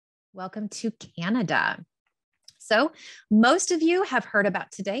Welcome to Canada. So most of you have heard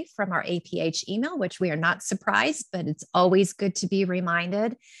about today from our APH email, which we are not surprised, but it's always good to be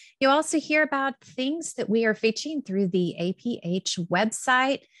reminded. You also hear about things that we are featuring through the APH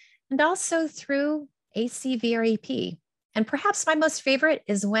website and also through ACVREP. And perhaps my most favorite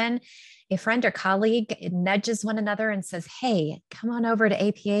is when a friend or colleague nudges one another and says, hey, come on over to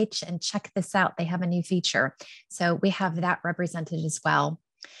APH and check this out. They have a new feature. So we have that represented as well.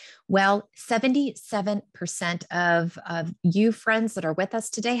 Well, 77% of you friends that are with us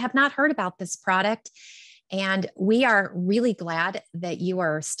today have not heard about this product. And we are really glad that you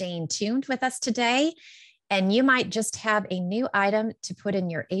are staying tuned with us today. And you might just have a new item to put in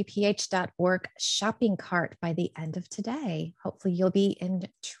your aph.org shopping cart by the end of today. Hopefully you'll be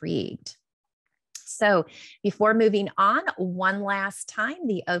intrigued. So before moving on, one last time,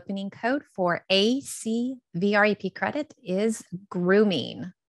 the opening code for ACVREP credit is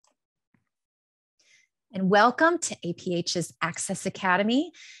grooming. And welcome to APH's Access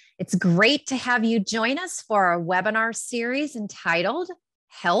Academy. It's great to have you join us for our webinar series entitled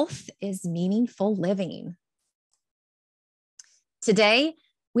Health is Meaningful Living. Today,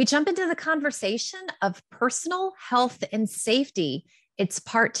 we jump into the conversation of personal health and safety. It's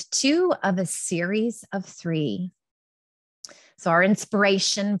part 2 of a series of 3. So our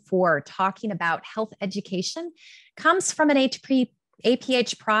inspiration for talking about health education comes from an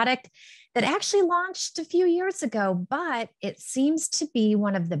APH product that actually launched a few years ago, but it seems to be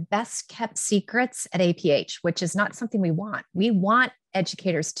one of the best kept secrets at APH, which is not something we want. We want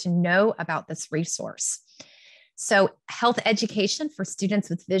educators to know about this resource. So Health Education for Students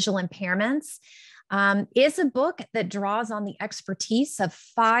with Visual Impairments is a book that draws on the expertise of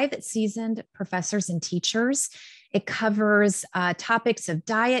 5 seasoned professors and teachers. It covers topics of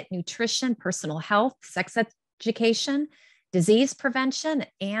diet, nutrition, personal health, sex education, disease prevention,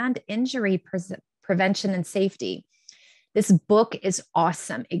 and injury prevention and safety. This book is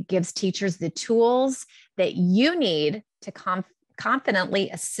awesome. It gives teachers the tools that you need to confidently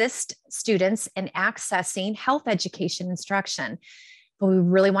assist students in accessing health education instruction. But we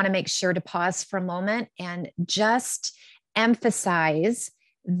really want to make sure to pause for a moment and just emphasize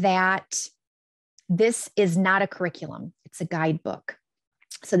that this is not a curriculum. It's a guidebook.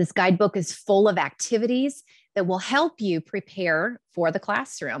 So this guidebook is full of activities that will help you prepare for the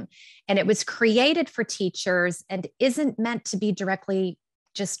classroom. And it was created for teachers and isn't meant to be directly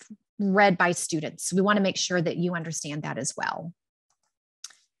just read by students. We want to make sure that you understand that as well.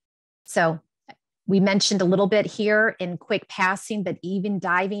 So we mentioned a little bit here in quick passing, but even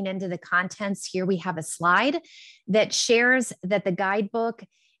diving into the contents, here we have a slide that shares that the guidebook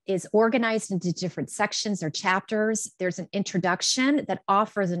is organized into different sections or chapters. There's an introduction that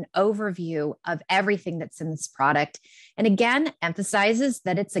offers an overview of everything that's in this product. And again, emphasizes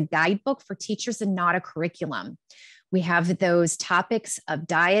that it's a guidebook for teachers and not a curriculum. We have those topics of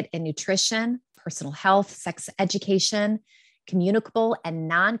diet and nutrition, personal health, sex education, communicable and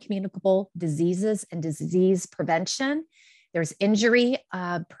non-communicable diseases and disease prevention. There's injury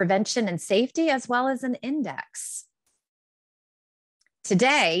prevention and safety, as well as an index.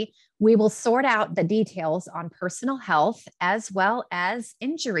 Today, we will sort out the details on personal health as well as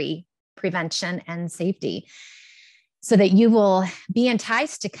injury prevention and safety so that you will be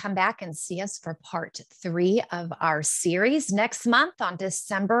enticed to come back and see us for part 3 of our series. Next month on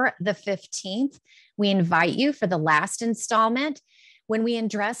December the 15th, we invite you for the last installment when we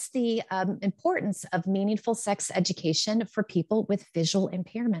address the importance of meaningful sex education for people with visual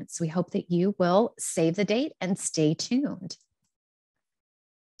impairments. We hope that you will save the date and stay tuned.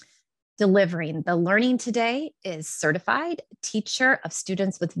 Delivering the learning today is certified teacher of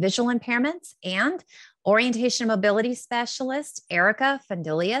students with visual impairments and orientation mobility specialist, Erika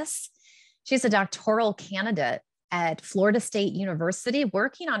Fundelius. She's a doctoral candidate at Florida State University,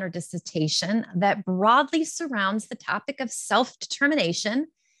 working on her dissertation that broadly surrounds the topic of self-determination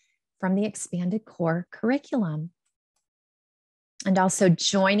from the expanded core curriculum. And also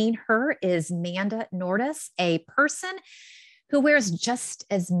joining her is Manda, Nordes, a person who wears just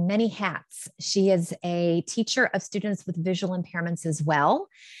as many hats. She is a teacher of students with visual impairments as well,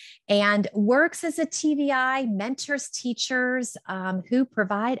 and works as a TVI, mentors teachers who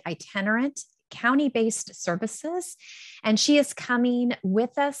provide itinerant county-based services. And she is coming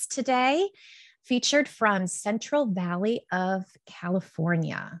with us today, featured from Central Valley of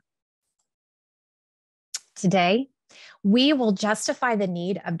California. Today, we will justify the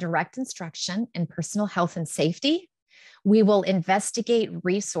need of direct instruction in personal health and safety. We will investigate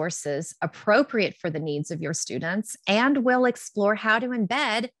resources appropriate for the needs of your students, and we'll explore how to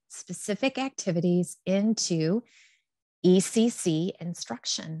embed specific activities into ECC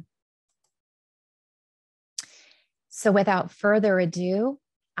instruction. So without further ado,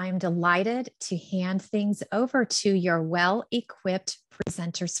 I'm delighted to hand things over to your well-equipped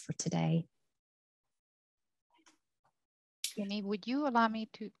presenters for today. Amy, would you allow me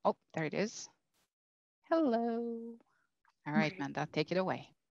to, oh, there it is. Hello. All right, Manda, take it away.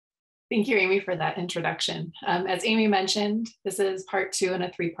 Thank you, Amy, for that introduction. As Amy mentioned, this is part 2 in a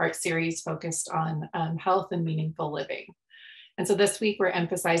 3-part series focused on health and meaningful living. And so this week, we're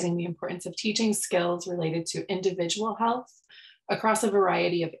emphasizing the importance of teaching skills related to individual health across a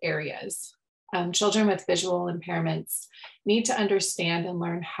variety of areas. Children with visual impairments need to understand and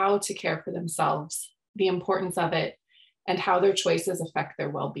learn how to care for themselves, the importance of it, and how their choices affect their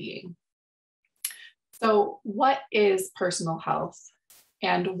well-being. So what is personal health,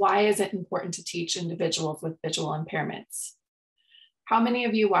 and why is it important to teach individuals with visual impairments? How many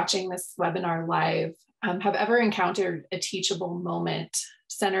of you watching this webinar live have ever encountered a teachable moment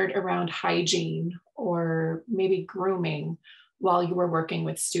centered around hygiene or maybe grooming while you were working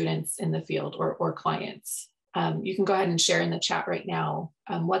with students in the field or clients? You can go ahead and share in the chat right now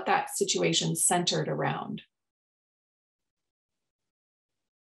what that situation centered around.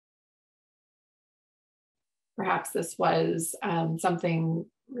 Perhaps this was something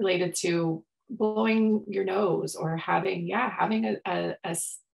related to blowing your nose or having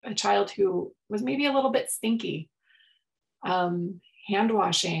a child who was maybe a little bit stinky, hand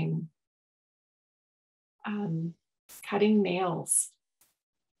washing, cutting nails.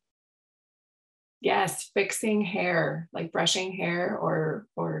 Yes, fixing hair, like brushing hair or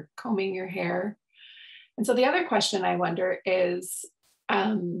combing your hair. And so the other question I wonder is,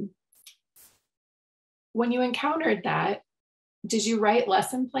 when you encountered that, did you write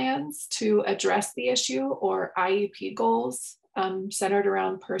lesson plans to address the issue or IEP goals centered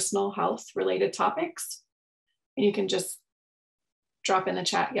around personal health related topics? And you can just drop in the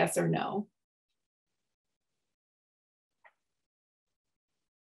chat yes or no.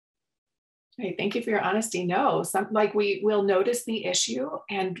 Okay, thank you for your honesty. No, like we will notice the issue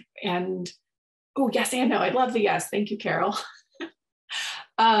and oh, yes and no. I love the yes. Thank you, Carol.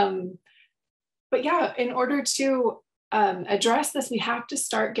 But yeah, in order to address this, we have to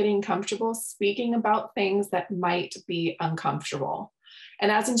start getting comfortable speaking about things that might be uncomfortable.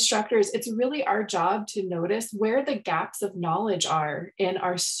 And as instructors, it's really our job to notice where the gaps of knowledge are in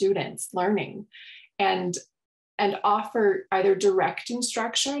our students' learning and offer either direct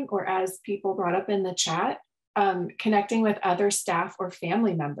instruction or, as people brought up in the chat, connecting with other staff or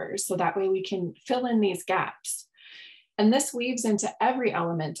family members. So that way we can fill in these gaps. And this weaves into every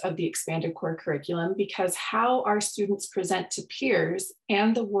element of the expanded core curriculum, because how our students present to peers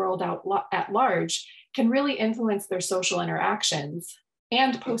and the world at large can really influence their social interactions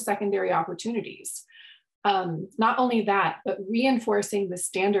and post-secondary opportunities. Not only that, but reinforcing the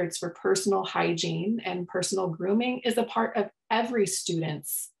standards for personal hygiene and personal grooming is a part of every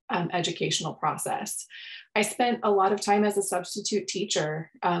student's educational process. I spent a lot of time as a substitute teacher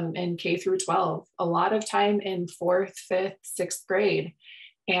in K through 12, a lot of time in 4th, 5th, 6th grade,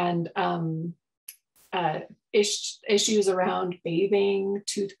 and issues around bathing,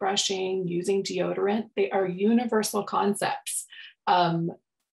 toothbrushing, using deodorant. They are universal concepts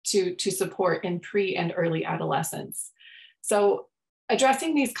to support in pre and early adolescence. So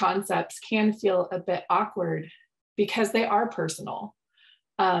addressing these concepts can feel a bit awkward because they are personal.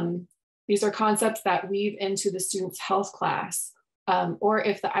 These are concepts that weave into the student's health class, or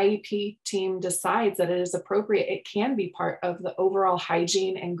if the IEP team decides that it is appropriate, it can be part of the overall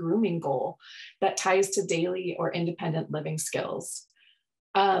hygiene and grooming goal that ties to daily or independent living skills.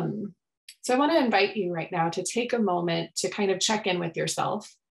 So I want to invite you right now to take a moment to kind of check in with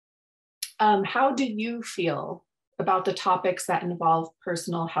yourself. How do you feel about the topics that involve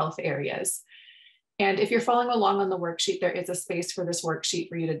personal health areas? And if you're following along on the worksheet, there is a space for this worksheet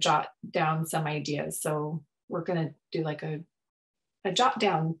for you to jot down some ideas. So we're going to do like a jot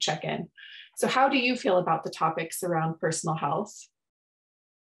down check-in. So how do you feel about the topics around personal health?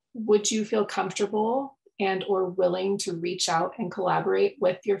 Would you feel comfortable and or willing to reach out and collaborate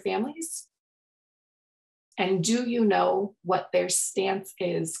with your families? And do you know what their stance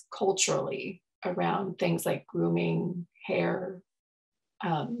is culturally around things like grooming, hair,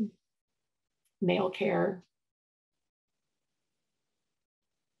 nail care?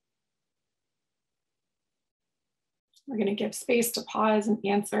 We're going to give space to pause and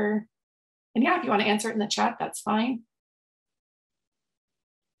answer. And yeah, if you want to answer it in the chat, that's fine.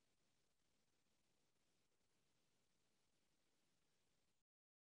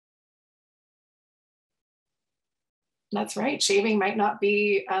 That's right. Shaving might not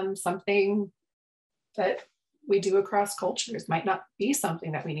be something that we do across cultures, might not be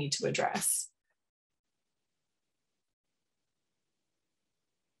something that we need to address.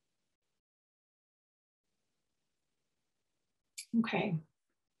 Okay.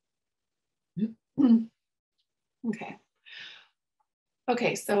 Okay.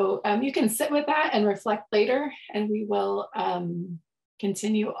 Okay, so you can sit with that and reflect later, and we will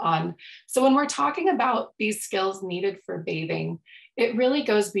continue on. So when we're talking about these skills needed for bathing, it really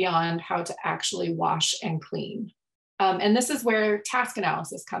goes beyond how to actually wash and clean. And this is where task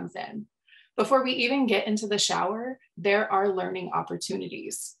analysis comes in. Before we even get into the shower, there are learning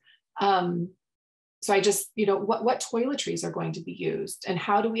opportunities. So I just, what toiletries are going to be used, and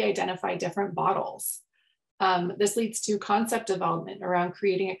how do we identify different bottles? This leads to concept development around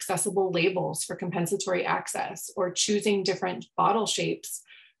creating accessible labels for compensatory access, or choosing different bottle shapes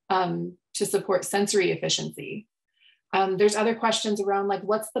to support sensory efficiency. There's other questions around, like,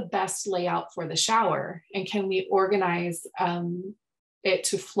 what's the best layout for the shower, and can we organize it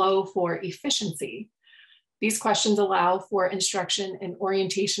to flow for efficiency? These questions allow for instruction in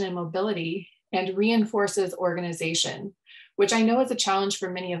orientation and mobility, and reinforces organization, which I know is a challenge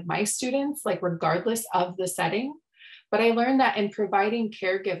for many of my students, like regardless of the setting. But I learned that in providing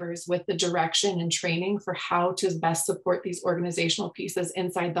caregivers with the direction and training for how to best support these organizational pieces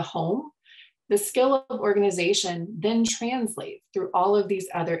inside the home, the skill of organization then translates through all of these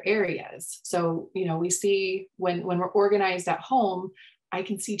other areas. So, we see when we're organized at home, I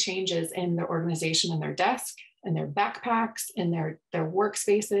can see changes in their organization in their desk, in their backpacks, in their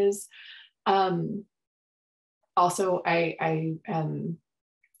workspaces. Also, I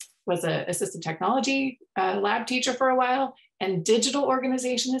was an assistive technology lab teacher for a while, and digital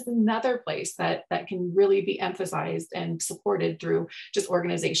organization is another place that can really be emphasized and supported through just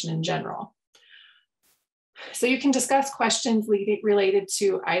organization in general. So you can discuss questions related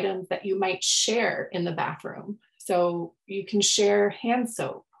to items that you might share in the bathroom. So you can share hand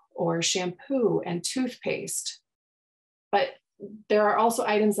soap or shampoo and toothpaste, but there are also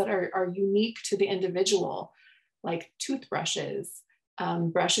items that are unique to the individual, like toothbrushes,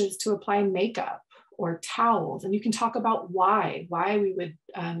 brushes to apply makeup, or towels. And you can talk about why we would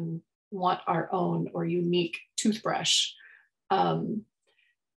want our own or unique toothbrush. When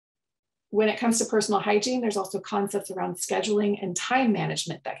it comes to personal hygiene, there's also concepts around scheduling and time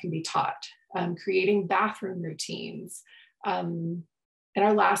management that can be taught, creating bathroom routines. In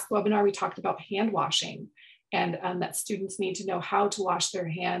our last webinar, we talked about hand washing, and that students need to know how to wash their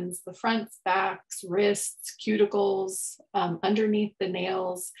hands, the fronts, backs, wrists, cuticles, underneath the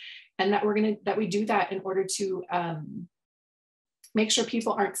nails, and that we do that in order to make sure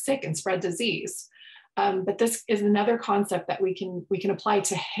people aren't sick and spread disease. But this is another concept that we can apply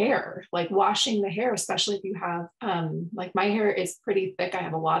to hair, like washing the hair, especially if you have, like my hair is pretty thick. I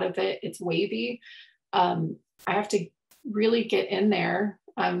have a lot of it. It's wavy. I have to really get in there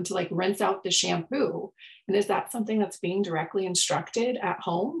to like rinse out the shampoo. And is that something that's being directly instructed at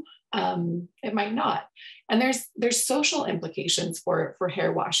home? It might not. And there's social implications for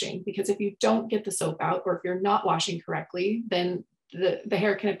hair washing, because if you don't get the soap out, or if you're not washing correctly, then the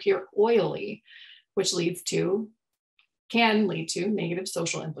hair can appear oily, which can lead to negative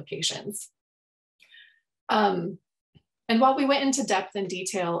social implications. And while we went into depth and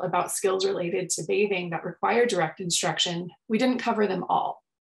detail about skills related to bathing that require direct instruction, we didn't cover them all.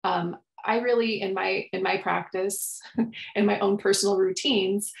 I really, in my practice, in my own personal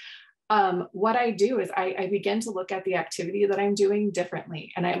routines, what I do is I begin to look at the activity that I'm doing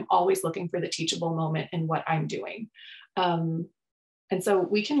differently, and I'm always looking for the teachable moment in what I'm doing. And so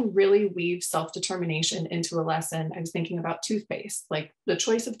we can really weave self-determination into a lesson. I was thinking about toothpaste, like the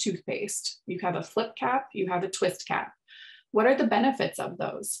choice of toothpaste. You have a flip cap, you have a twist cap. What are the benefits of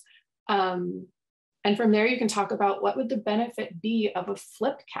those? And from there, you can talk about what would the benefit be of a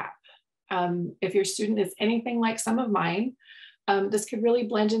flip cap. If your student is anything like some of mine, this could really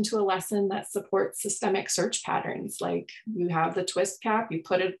blend into a lesson that supports systemic search patterns. Like you have the twist cap, you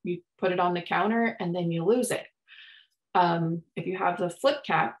put it on the counter, and then you lose it. If you have the flip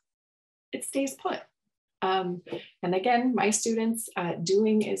cap, it stays put. And again, my students,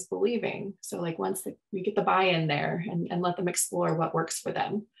 doing is believing. So like once we get the buy-in there and let them explore what works for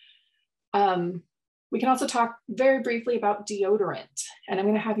them. We can also talk very briefly about deodorant, and I'm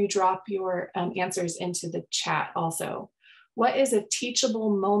going to have you drop your answers into the chat also. What is a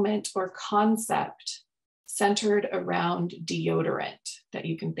teachable moment or concept centered around deodorant that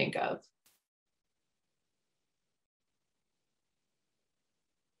you can think of?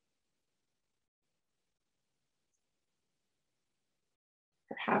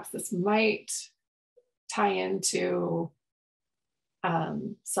 Perhaps this might tie into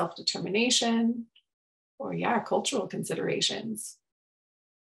self-determination, or cultural considerations.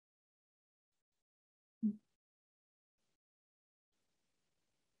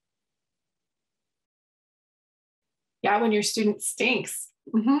 Yeah, when your student stinks.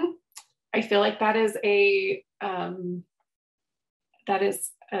 I feel like that is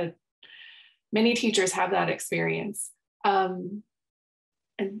many teachers have that experience. And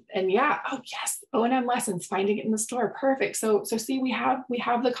yeah, oh yes, O&M lessons, finding it in the store, perfect. So see, we have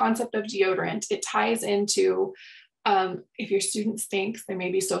the concept of deodorant. It ties into if your student stinks, there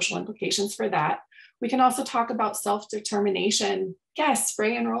may be social implications for that. We can also talk about self-determination. Yes,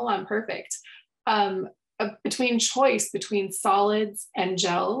 spray and roll on, perfect. Between choice between solids and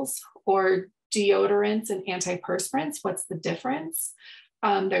gels, or deodorants and antiperspirants, what's the difference?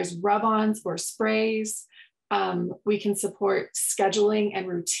 There's rub-ons or sprays. We can support scheduling and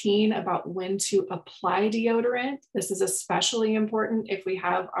routine about when to apply deodorant. This is especially important if we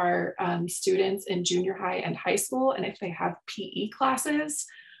have our students in junior high and high school, and if they have PE classes.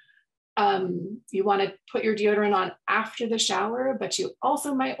 You want to put your deodorant on after the shower, but you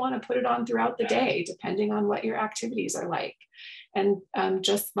also might want to put it on throughout the day, depending on what your activities are like. And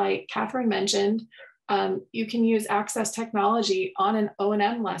just like Catherine mentioned, you can use access technology on an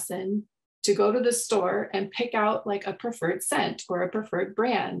O&M lesson to go to the store and pick out like a preferred scent or a preferred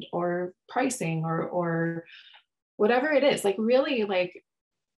brand or pricing or whatever it is. Like really, like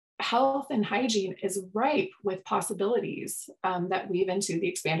health and hygiene is ripe with possibilities that weave into the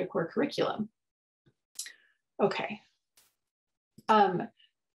expanded core curriculum. Okay,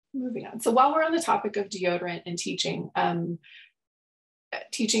 moving on. So while we're on the topic of deodorant and teaching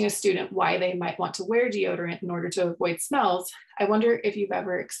a student why they might want to wear deodorant in order to avoid smells, I wonder if you've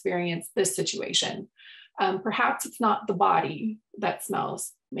ever experienced this situation. Perhaps it's not the body that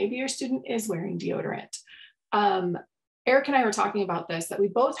smells. Maybe your student is wearing deodorant. Erika and I were talking about this, that we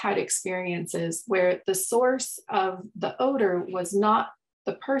both had experiences where the source of the odor was not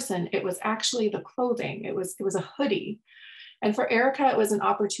the person, it was actually the clothing. It was a hoodie. And for Erika, it was an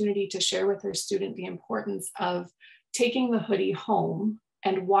opportunity to share with her student the importance of taking the hoodie home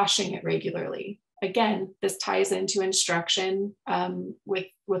and washing it regularly. Again, this ties into instruction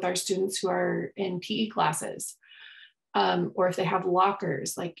with our students who are in PE classes, or if they have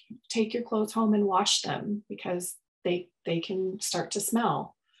lockers, like take your clothes home and wash them because they can start to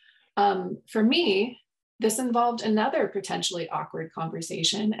smell. For me, this involved another potentially awkward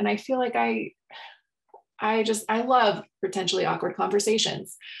conversation, and I feel like I love potentially awkward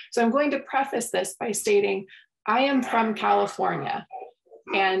conversations. So I'm going to preface this by stating I am from California,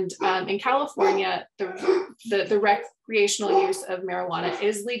 and in California, the recreational use of marijuana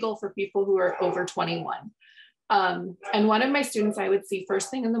is legal for people who are over 21. And one of my students I would see first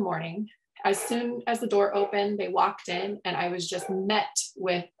thing in the morning, as soon as the door opened, they walked in and I was just met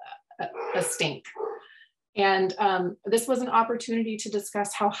with a stink. And this was an opportunity to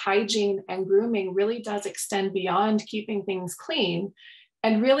discuss how hygiene and grooming really does extend beyond keeping things clean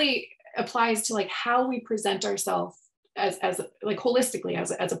and really applies to like how we present ourselves as like holistically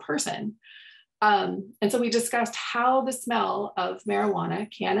as a person. And so we discussed how the smell of marijuana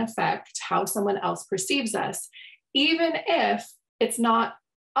can affect how someone else perceives us, even if it's not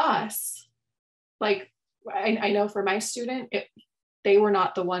us. Like I know for my student, they were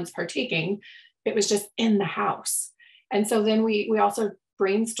not the ones partaking. It was just in the house. And so then we also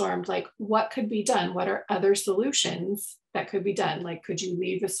brainstormed like what could be done? What are other solutions that could be done? Like, could you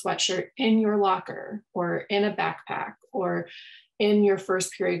leave a sweatshirt in your locker or in a backpack or in your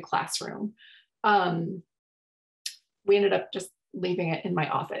first period classroom? We ended up just leaving it in my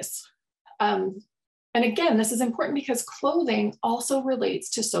office. And again, this is important because clothing also relates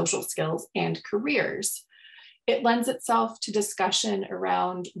to social skills and careers. It lends itself to discussion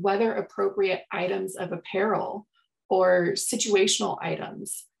around whether appropriate items of apparel or situational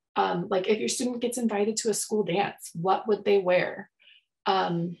items. Like if your student gets invited to a school dance, what would they wear?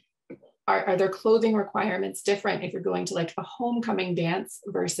 Are their clothing requirements different if you're going to like a homecoming dance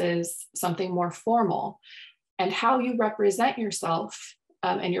versus something more formal? And how you represent yourself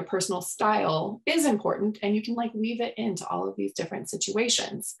and your personal style is important, and you can like weave it into all of these different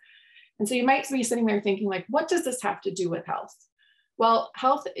situations. And so you might be sitting there thinking like, what does this have to do with health? Well,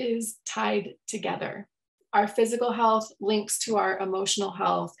 health is tied together. Our physical health links to our emotional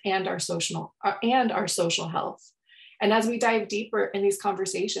health and our social health. And as we dive deeper in these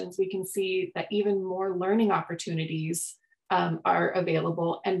conversations, we can see that even more learning opportunities are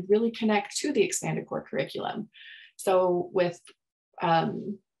available and really connect to the expanded core curriculum. So with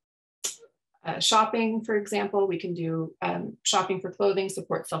shopping, for example, we can do shopping for clothing,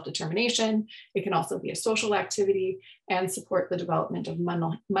 support self-determination. It can also be a social activity and support the development of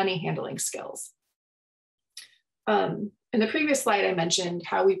money handling skills. In the previous slide, I mentioned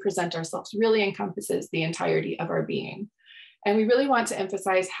how we present ourselves really encompasses the entirety of our being. And we really want to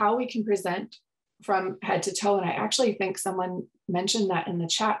emphasize how we can present from head to toe. And I actually think someone mentioned that in the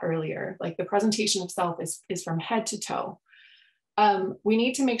chat earlier, like the presentation of self is from head to toe. We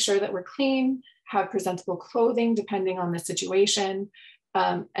need to make sure that we're clean, have presentable clothing depending on the situation,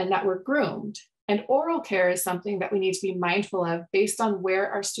 and that we're groomed. And oral care is something that we need to be mindful of based on where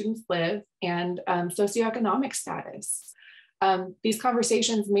our students live and socioeconomic status. These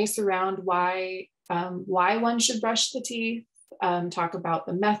conversations may surround why one should brush the teeth, talk about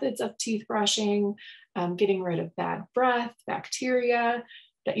the methods of teeth brushing, getting rid of bad breath, bacteria,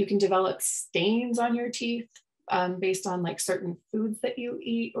 that you can develop stains on your teeth based on like certain foods that you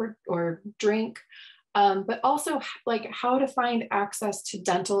eat or drink. But also like how to find access to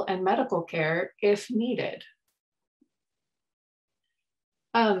dental and medical care if needed.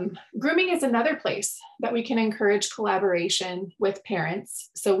 Grooming is another place that we can encourage collaboration with parents,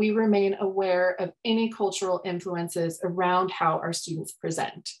 so we remain aware of any cultural influences around how our students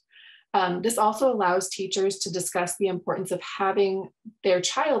present. This also allows teachers to discuss the importance of having their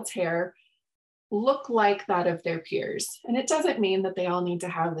child's hair look like that of their peers. And it doesn't mean that they all need to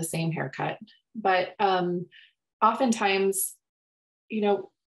have the same haircut, but oftentimes, you know,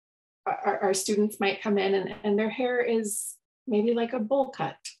 our students might come in and their hair is maybe like a bowl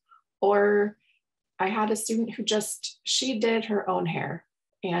cut. Or I had a student who she did her own hair,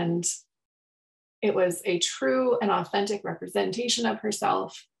 and it was a true and authentic representation of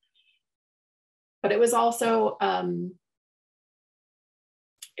herself. But it was also,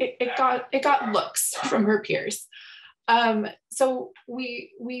 it got looks from her peers. So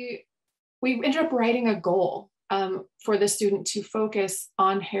we ended up writing a goal for the student to focus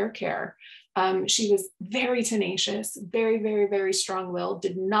on hair care. She was very tenacious, very, very, very strong-willed,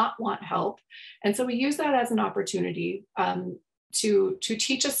 did not want help. And so we used that as an opportunity to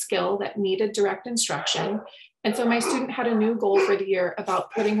teach a skill that needed direct instruction. And so my student had a new goal for the year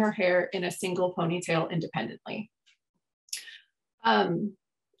about putting her hair in a single ponytail independently.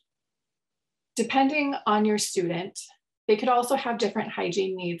 Depending on your student, they could also have different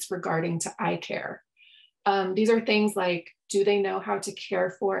hygiene needs regarding to eye care. These are things like, do they know how to care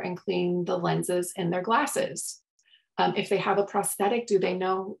for and clean the lenses in their glasses? If they have a prosthetic, do they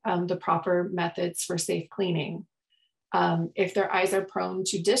know the proper methods for safe cleaning? If their eyes are prone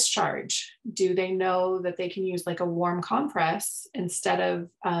to discharge, do they know that they can use like a warm compress instead of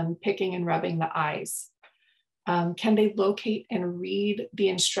picking and rubbing the eyes? Can they locate and read the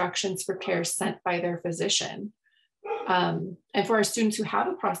instructions for care sent by their physician? And for our students who have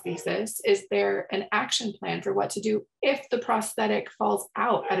a prosthesis, is there an action plan for what to do if the prosthetic falls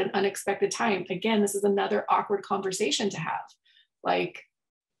out at an unexpected time? Again, this is another awkward conversation to have. Like,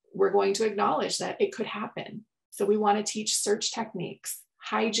 we're going to acknowledge that it could happen. So we want to teach search techniques,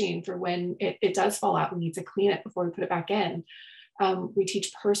 hygiene for when it does fall out, we need to clean it before we put it back in. We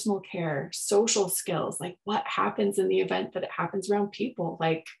teach personal care, social skills, like what happens in the event that it happens around people?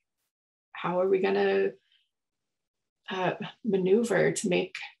 Like, how are we going to maneuver to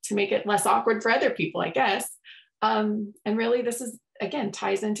make it less awkward for other people, I guess. And really this is, again,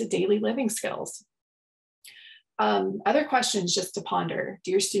 ties into daily living skills. Other questions just to ponder.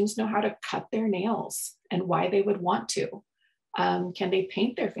 Do your students know how to cut their nails and why they would want to? Can they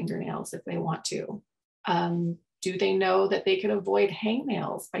paint their fingernails if they want to? Do they know that they could avoid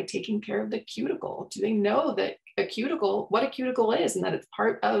hangnails by taking care of the cuticle? Do they know that what a cuticle is and that it's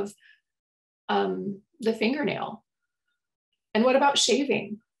part of the fingernail? And what about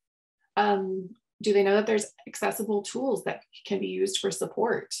shaving? Do they know that there's accessible tools that can be used for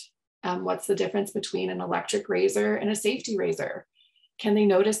support? What's the difference between an electric razor and a safety razor? Can they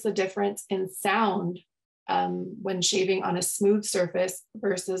notice the difference in sound when shaving on a smooth surface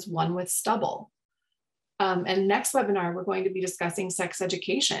versus one with stubble? And next webinar, we're going to be discussing sex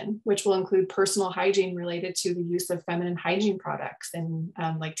education, which will include personal hygiene related to the use of feminine hygiene products and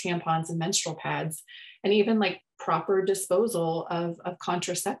like tampons and menstrual pads, and even like proper disposal of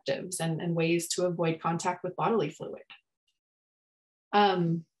contraceptives and ways to avoid contact with bodily fluid.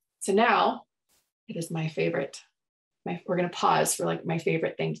 So now it is my favorite, we're going to pause for like my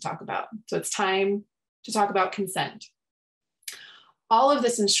favorite thing to talk about. So it's time to talk about consent. All of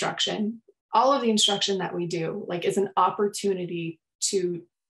this instruction, all of the instruction that we do, like, is an opportunity to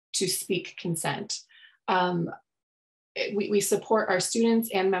speak consent. We support our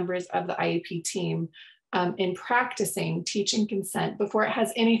students and members of the IEP team in practicing teaching consent before it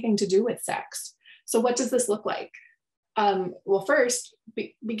has anything to do with sex. So what does this look like? Well, first,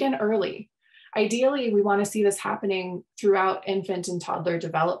 begin early. Ideally, we want to see this happening throughout infant and toddler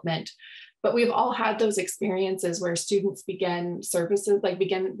development, but we've all had those experiences where students begin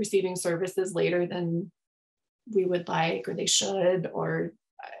receiving services later than we would like, or they should, or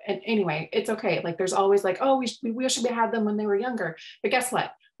and anyway, it's okay. Like there's always like, oh, we wish we had them when they were younger. But guess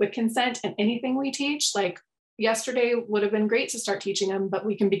what? With consent and anything we teach, like yesterday would have been great to start teaching them, but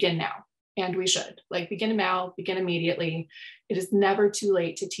we can begin now. And we should like begin now, begin immediately. It is never too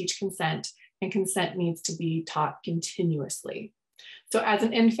late to teach consent, and consent needs to be taught continuously. So as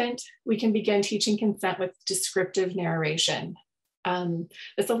an infant, we can begin teaching consent with descriptive narration.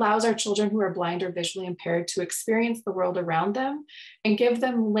 This allows our children who are blind or visually impaired to experience the world around them and give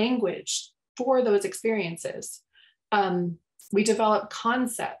them language for those experiences. We develop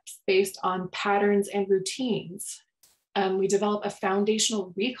concepts based on patterns and routines. We develop a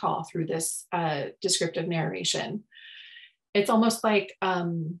foundational recall through this descriptive narration. It's almost like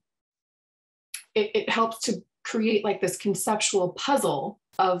it helps to create like this conceptual puzzle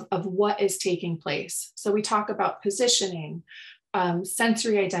of what is taking place. So we talk about positioning,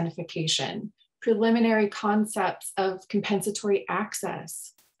 sensory identification, preliminary concepts of compensatory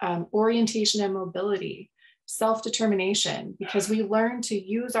access, orientation and mobility, self-determination, because we learn to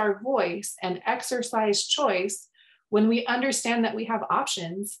use our voice and exercise choice when we understand that we have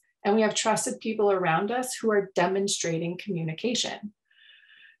options and we have trusted people around us who are demonstrating communication.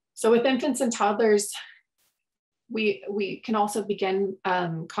 So with infants and toddlers, we can also begin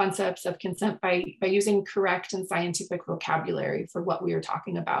concepts of consent by using correct and scientific vocabulary for what we are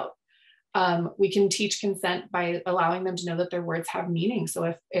talking about. We can teach consent by allowing them to know that their words have meaning.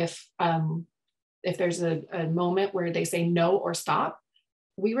 So if there's a moment where they say no or stop,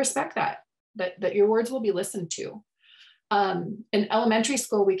 we respect that your words will be listened to. In elementary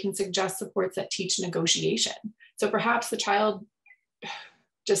school, we can suggest supports that teach negotiation. So perhaps the child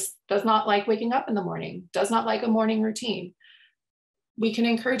just does not like waking up in the morning, does not like a morning routine. We can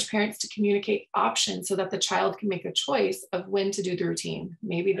encourage parents to communicate options so that the child can make a choice of when to do the routine.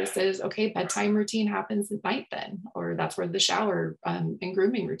 Maybe this is, okay, bedtime routine happens at night then, or that's where the shower and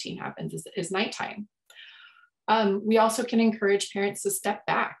grooming routine happens is nighttime. We also can encourage parents to step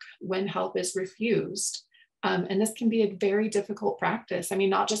back when help is refused. And this can be a very difficult practice. I mean,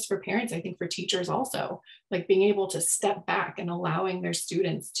 not just for parents, I think for teachers also, like being able to step back and allowing their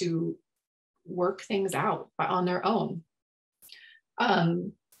students to work things out on their own.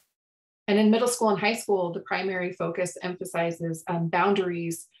 And in middle school and high school, the primary focus emphasizes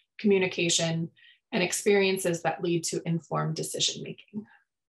boundaries, communication, and experiences that lead to informed decision-making.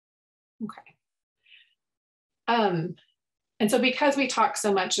 Okay. And so because we talk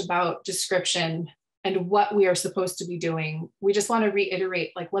so much about description and what we are supposed to be doing, we just want to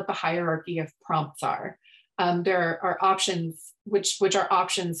reiterate like what the hierarchy of prompts are. There are options, which are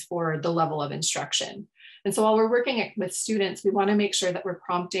options for the level of instruction. And so while we're working with students, we want to make sure that we're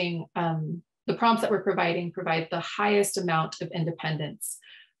prompting, the prompts that we're providing provide the highest amount of independence,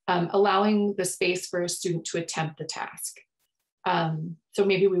 allowing the space for a student to attempt the task. So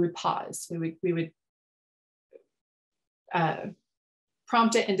maybe we would pause, we would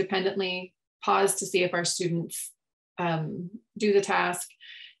prompt it independently, pause to see if our students do the task.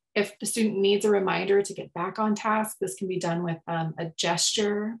 If the student needs a reminder to get back on task, this can be done with a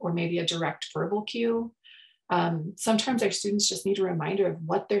gesture or maybe a direct verbal cue. Sometimes our students just need a reminder of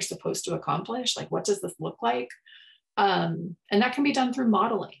what they're supposed to accomplish, like what does this look like? And that can be done through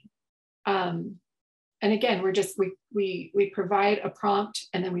modeling. And again, we provide a prompt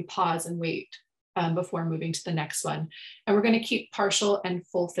and then we pause and wait before moving to the next one. And we're going to keep partial and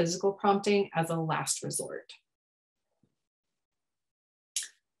full physical prompting as a last resort.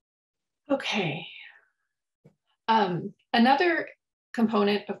 Okay. Another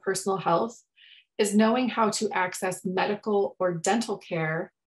component of personal health is knowing how to access medical or dental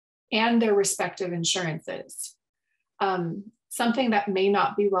care and their respective insurances. Something that may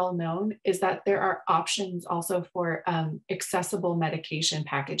not be well known is that there are options also for accessible medication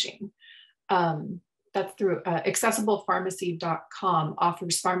packaging. That's through accessiblepharmacy.com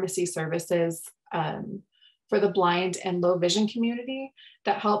offers pharmacy services for the blind and low vision community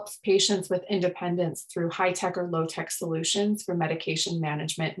that helps patients with independence through high-tech or low-tech solutions for medication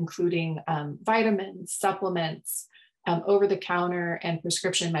management, including vitamins, supplements, over-the-counter and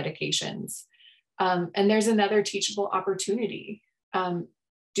prescription medications. And there's another teachable opportunity.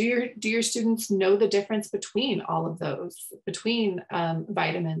 Do your students know the difference between all of those, between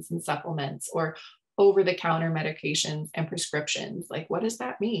vitamins and supplements or over-the-counter medications and prescriptions? Like, what does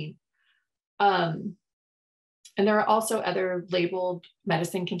that mean? And there are also other labeled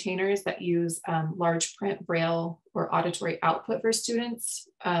medicine containers that use large print, braille, or auditory output for students,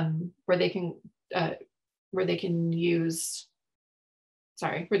 where they can use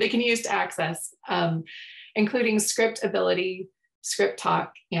to access, including script ability, script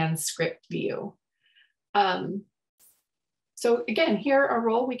talk, and script view. So again, here our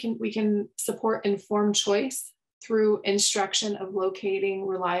role, we can support informed choice through instruction of locating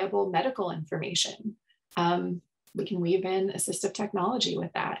reliable medical information. We can weave in assistive technology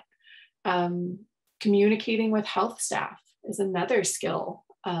with that. Communicating with health staff is another skill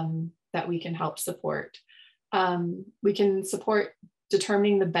that we can help support. We can support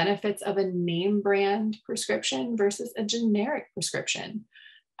determining the benefits of a name brand prescription versus a generic prescription.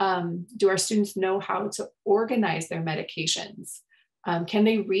 Do our students know how to organize their medications? Can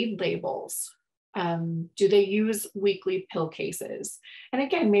they read labels? Do they use weekly pill cases? And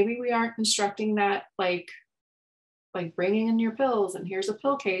again, maybe we aren't instructing that like bringing in your pills and here's a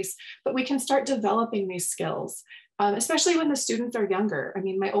pill case, but we can start developing these skills, especially when the students are younger. I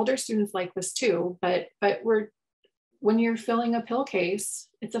mean, my older students like this too, but when you're filling a pill case,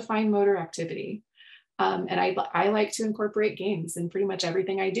 it's a fine motor activity. And I like to incorporate games in pretty much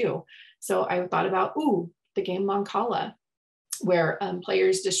everything I do. So I thought about, the game Mancala, where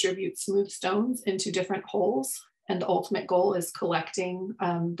players distribute smooth stones into different holes. And the ultimate goal is collecting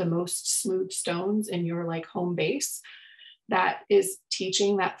the most smooth stones in your like home base. That is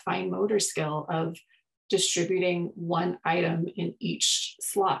teaching that fine motor skill of distributing one item in each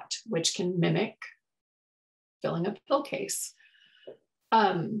slot, which can mimic filling a pill case.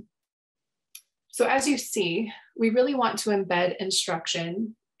 So as you see, we really want to embed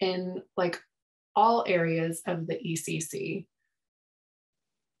instruction in like all areas of the ECC.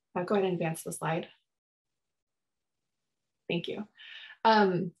 I'll go ahead and advance the slide. Thank you.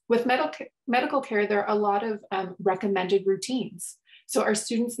 With medical care, there are a lot of recommended routines. So our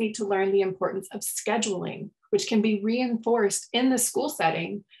students need to learn the importance of scheduling, which can be reinforced in the school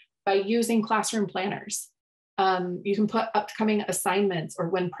setting by using classroom planners. You can put upcoming assignments or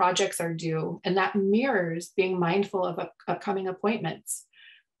when projects are due, and that mirrors being mindful of upcoming appointments.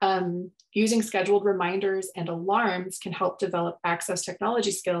 Using scheduled reminders and alarms can help develop access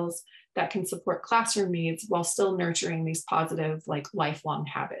technology skills that can support classroom needs while still nurturing these positive, like lifelong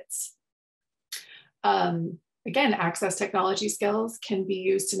habits. Again, access technology skills can be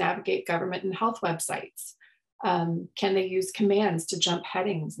used to navigate government and health websites. Can they use commands to jump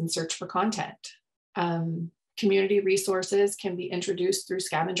headings and search for content? Community resources can be introduced through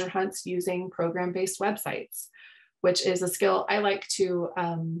scavenger hunts using program-based websites, which is a skill I like to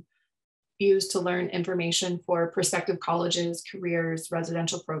use to learn information for prospective colleges, careers,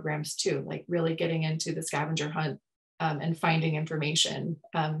 residential programs too, like really getting into the scavenger hunt and finding information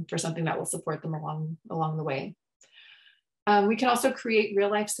for something that will support them along the way. We can also create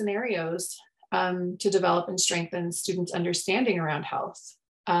real life scenarios to develop and strengthen students' understanding around health.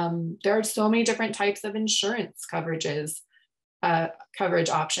 There are so many different types of insurance coverage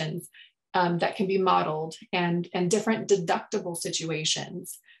options that can be modeled and different deductible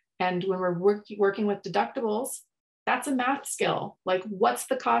situations. And when we're working with deductibles, that's a math skill. Like, what's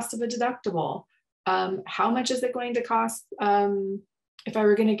the cost of a deductible? How much is it going to cost if I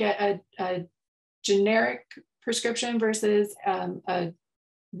were going to get a generic prescription versus a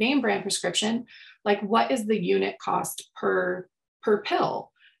name brand prescription? Like, what is the unit cost per pill?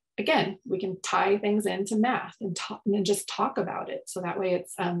 Again, we can tie things into math and then just talk about it. So that way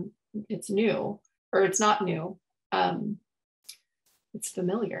it's new, or it's not new. It's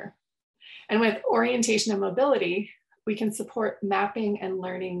familiar. And with orientation and mobility, we can support mapping and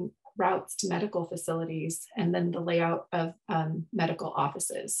learning routes to medical facilities and then the layout of medical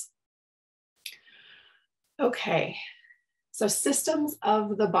offices. Okay, so systems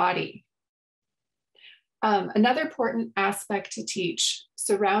of the body. Another important aspect to teach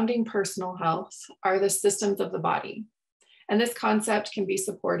surrounding personal health are the systems of the body. And this concept can be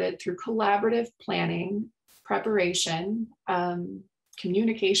supported through collaborative planning, preparation,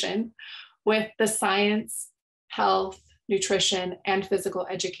 communication with the science, health, nutrition, and physical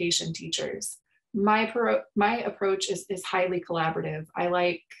education teachers. My approach is highly collaborative. I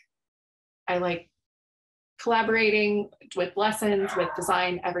like collaborating with lessons, with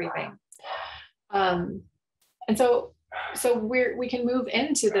design, everything. And so we can move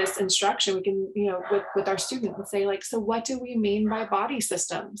into this instruction. We can, with our students and say like, so what do we mean by body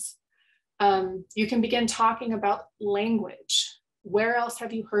systems? You can begin talking about language. Where else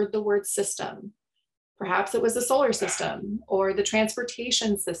have you heard the word system? Perhaps it was the solar system or the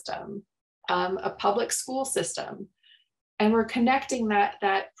transportation system, a public school system. And we're connecting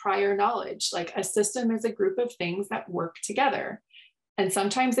that prior knowledge, like a system is a group of things that work together. And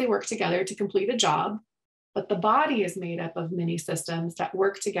sometimes they work together to complete a job, but the body is made up of many systems that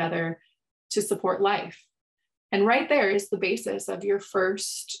work together to support life. And right there is the basis of your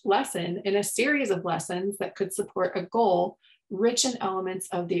first lesson in a series of lessons that could support a goal rich in elements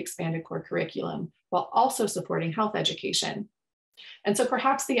of the expanded core curriculum while also supporting health education. And so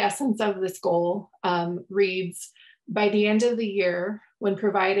perhaps the essence of this goal reads, by the end of the year, when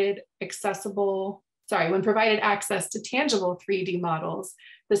provided access to tangible 3D models,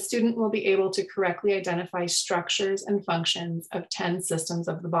 the student will be able to correctly identify structures and functions of 10 systems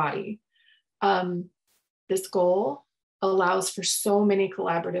of the body. This goal allows for so many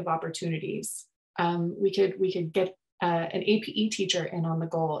collaborative opportunities. We could get an APE teacher in on the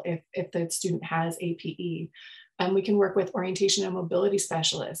goal if the student has APE. We can work with orientation and mobility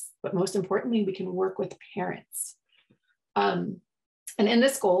specialists, but most importantly, we can work with parents. And in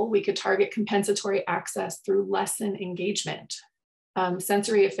this goal, we could target compensatory access through lesson engagement,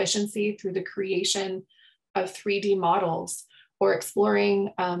 sensory efficiency through the creation of 3D models, or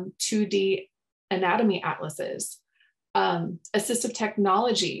exploring 2D anatomy atlases, assistive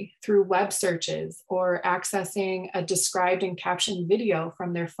technology through web searches, or accessing a described and captioned video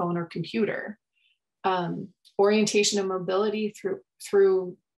from their phone or computer, orientation and mobility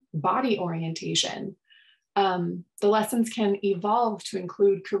through body orientation. The lessons can evolve to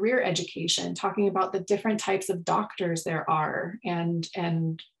include career education, talking about the different types of doctors there are. And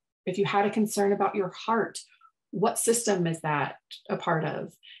if you had a concern about your heart, what system is that a part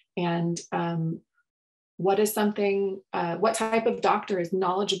of? And what type of doctor is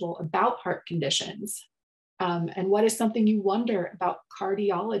knowledgeable about heart conditions? And what is something you wonder about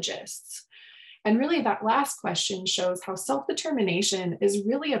cardiologists? And really that last question shows how self-determination is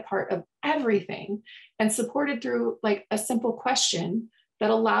really a part of everything, and supported through like a simple question that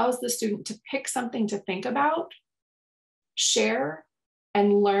allows the student to pick something to think about, share,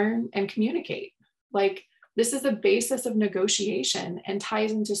 and learn and communicate. Like, this is a basis of negotiation and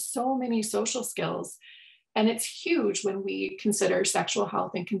ties into so many social skills. And it's huge when we consider sexual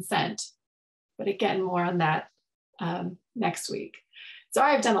health and consent. But again, more on that next week. So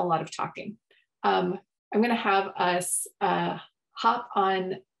I've done a lot of talking. I'm going to have us hop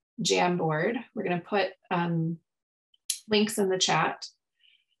on Jamboard. We're going to put links in the chat.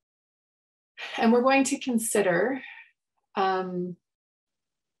 And we're going to consider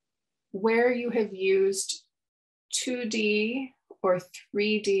where you have used 2D or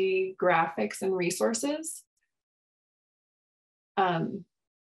 3D graphics and resources. And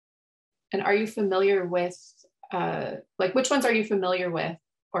are you familiar with, like, which ones are you familiar with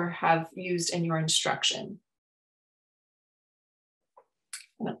or have used in your instruction?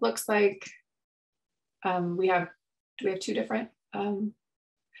 And it looks like do we have two different?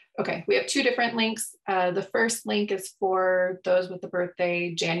 Okay, we have two different links. The first link is for those with the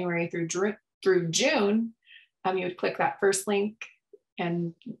birthday January through June. You would click that first link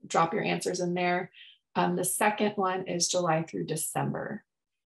and drop your answers in there. The second one is July through December.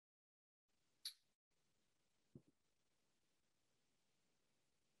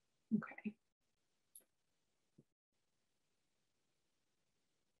 Okay.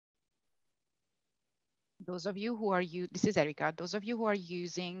 Those of you who are this is Erika. Those of you who are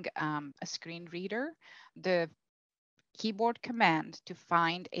using a screen reader, the keyboard command to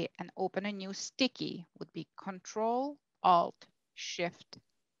find and open a new sticky would be Control Alt Shift,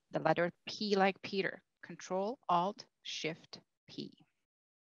 the letter P like Peter. Control Alt Shift P.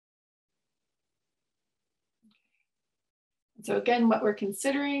 So again, what we're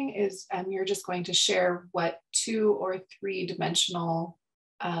considering is you're just going to share what 2 or 3 dimensional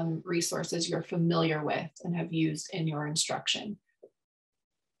resources you're familiar with and have used in your instruction.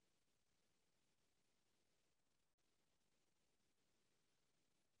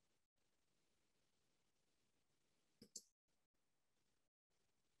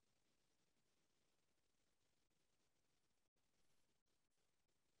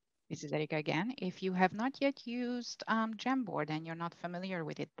 This is Erika again. If you have not yet used Jamboard and you're not familiar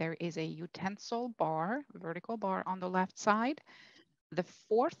with it, there is a utensil bar, vertical bar on the left side. The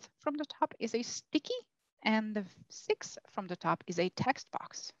 4th from the top is a sticky, and the 6th from the top is a text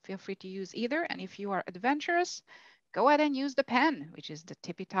box. Feel free to use either. And if you are adventurous, go ahead and use the pen, which is the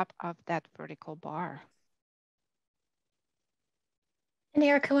tippy top of that vertical bar. And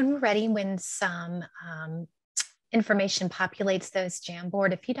Erika, when we're ready, when some information populates those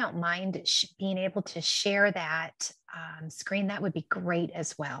Jamboard, if you don't mind being able to share that screen, that would be great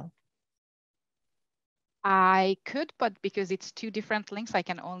as well. I could, but because it's 2 different links, I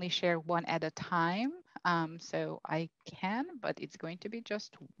can only share one at a time. So I can, but it's going to be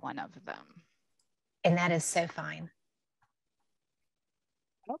just one of them. And that is so fine.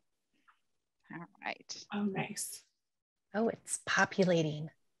 Oh. All right. Oh, nice. Oh, it's populating.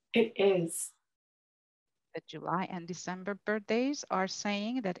 It is. The July and December birthdays are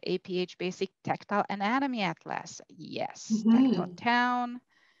saying that APH Basic Tactile Anatomy Atlas. Yes, Tactile Town.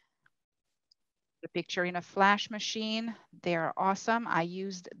 The picture in a flash machine. They're awesome. I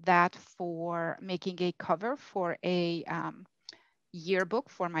used that for making a cover for a yearbook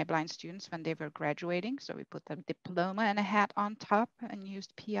for my blind students when they were graduating. So we put a diploma and a hat on top and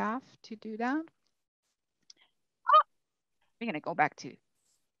used PF to do that. We're going to go back to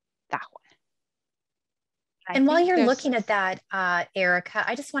that one. And while you're looking at that, Erika,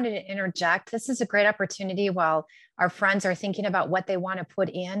 I just wanted to interject. This is a great opportunity while our friends are thinking about what they want to put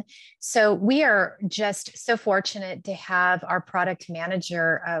in. So we are just so fortunate to have our product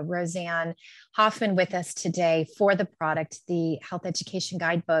manager, Roseanne Hoffman, with us today for the product, the Health Education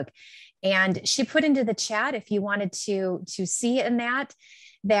Guidebook. And she put into the chat, if you wanted to see in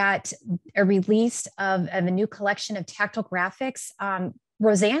that a release of a new collection of tactile graphics.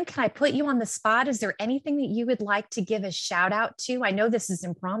 Roseanne, can I put you on the spot? Is there anything that you would like to give a shout out to? I know this is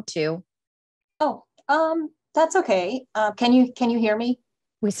impromptu. Oh, that's okay. Can you hear me?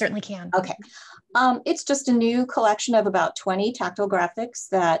 We certainly can. Okay. It's just a new collection of about 20 tactile graphics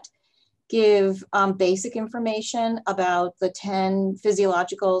that give basic information about the 10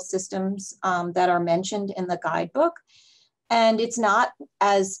 physiological systems that are mentioned in the guidebook. And it's not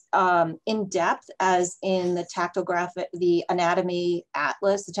as in depth as in the the anatomy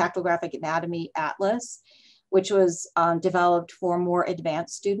atlas, the tactile graphic anatomy atlas, which was developed for more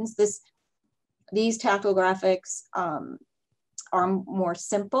advanced students. These tactile graphics are more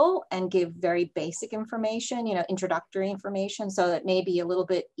simple and give very basic information, introductory information, so that may be a little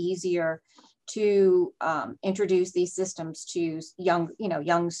bit easier to introduce these systems to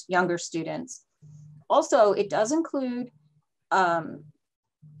younger students. Also, it does include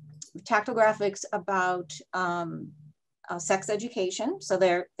tactile graphics about sex education. So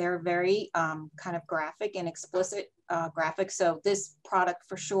they're very kind of graphic and explicit graphics. So this product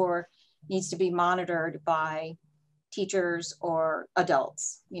for sure needs to be monitored by teachers or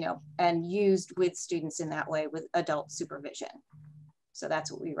adults, and used with students in that way with adult supervision. So that's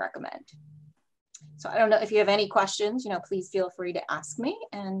what we recommend. So I don't know if you have any questions, please feel free to ask me,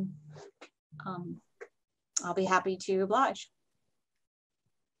 and I'll be happy to oblige.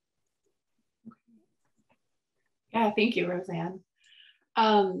 Yeah, thank you, Roseanne.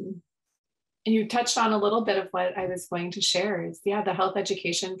 And you touched on a little bit of what I was going to share is, the Health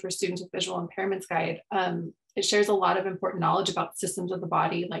Education for Students with Visual Impairments Guide. It shares a lot of important knowledge about systems of the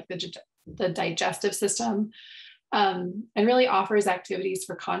body, like the digestive system, and really offers activities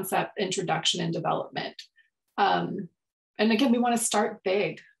for concept introduction and development. And again, we want to start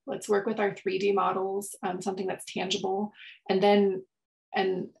big. Let's work with our 3D models, something that's tangible, and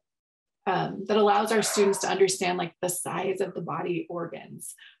that allows our students to understand like the size of the body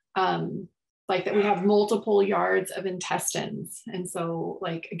organs, like that we have multiple yards of intestines. And so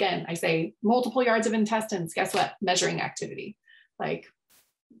like, again, I say multiple yards of intestines, guess what? Measuring activity. Like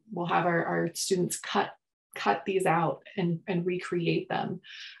we'll have our students cut these out and recreate them.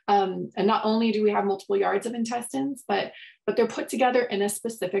 And not only do we have multiple yards of intestines, but they're put together in a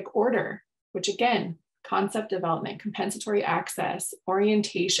specific order, which again, concept development, compensatory access,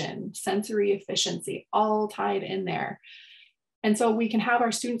 orientation, sensory efficiency, all tied in there. And so we can have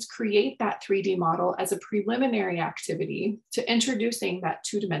our students create that 3D model as a preliminary activity to introducing that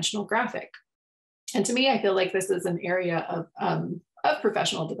two-dimensional graphic. And to me, I feel like this is an area of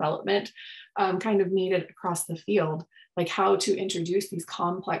professional development kind of needed across the field, like how to introduce these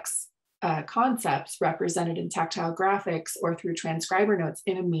complex concepts represented in tactile graphics or through transcriber notes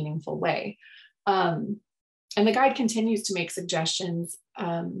in a meaningful way. And the guide continues to make suggestions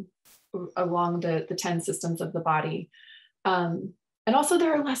along the 10 systems of the body. And also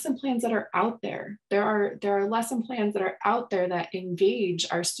there are lesson plans that are out there. There are lesson plans that are out there that engage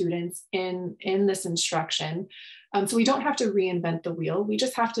our students in this instruction. So we don't have to reinvent the wheel. We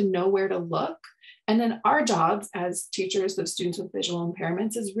just have to know where to look. And then our jobs as teachers of students with visual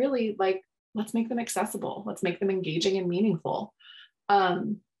impairments is really like, let's make them accessible. Let's make them engaging and meaningful.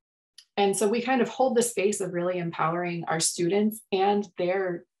 And so we kind of hold the space of really empowering our students and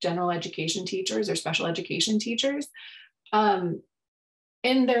their general education teachers or special education teachers in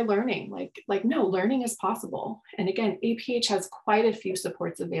their learning. Like no, learning is possible. And again, APH has quite a few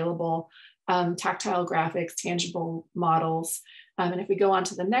supports available, tactile graphics, tangible models. And if we go on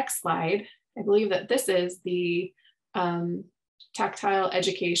to the next slide, I believe that this is the Health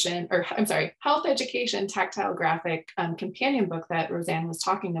Education Tactile Graphic Companion Book that Roseanne was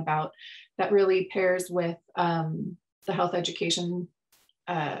talking about, that really pairs with the Health Education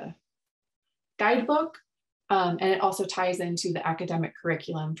Guidebook. And it also ties into the academic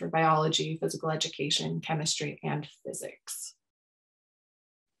curriculum for biology, physical education, chemistry, and physics.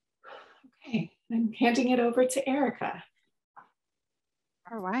 Okay, I'm handing it over to Erika.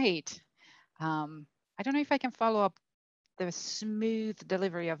 All right. I don't know if I can follow up the smooth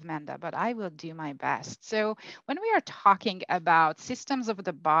delivery of Manda, but I will do my best. So when we are talking about systems of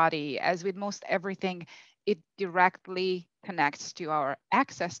the body, as with most everything, it directly connects to our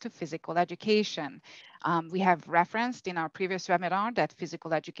access to physical education. We have referenced in our previous webinar that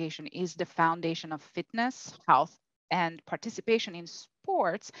physical education is the foundation of fitness, health, and participation in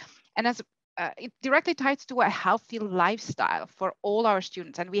sports. And as it directly ties to a healthy lifestyle for all our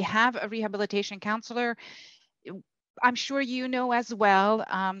students. And we have a rehabilitation counselor. I'm sure you know as well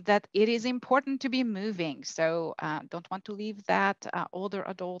that it is important to be moving. So don't want to leave that older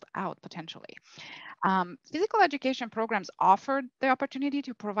adult out potentially. Physical education programs offer the opportunity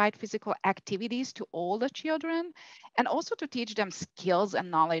to provide physical activities to all the children and also to teach them skills and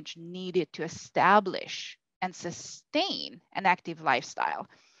knowledge needed to establish and sustain an active lifestyle.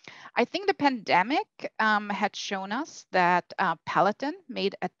 I think the pandemic had shown us that Peloton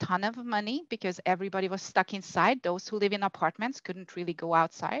made a ton of money because everybody was stuck inside. Those who live in apartments couldn't really go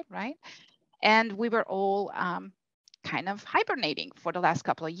outside, right? And we were all kind of hibernating for the last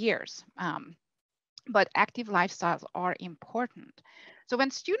couple of years. But active lifestyles are important. So when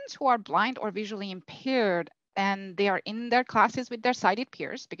students who are blind or visually impaired and they are in their classes with their sighted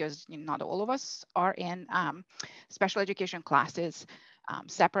peers, because not all of us are in special education classes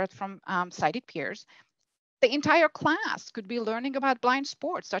separate from sighted peers, the entire class could be learning about blind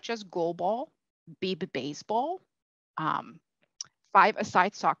sports such as goalball, bib baseball,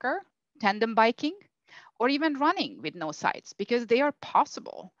 five-a-side soccer, tandem biking, or even running with no sights, because they are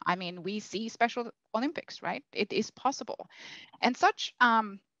possible. I mean, we see Special Olympics, right? It is possible. And such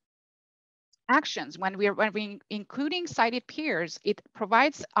actions, when we including sighted peers, it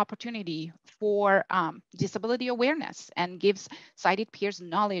provides opportunity for disability awareness and gives sighted peers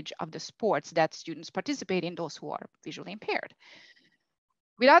knowledge of the sports that students participate in, those who are visually impaired.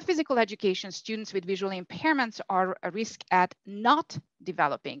 Without physical education, students with visual impairments are a risk at not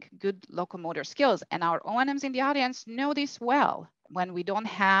developing good locomotor skills. And our O&Ms in the audience know this well. When we don't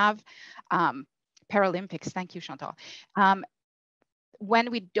have Paralympics, thank you, Chantal. When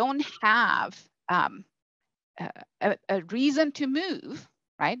we don't have a reason to move,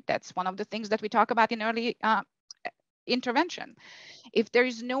 right? That's one of the things that we talk about in early intervention. If there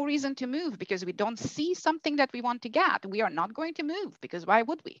is no reason to move because we don't see something that we want to get, we are not going to move, because why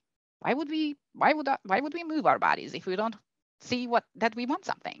would we? Why would we move our bodies if we don't see that we want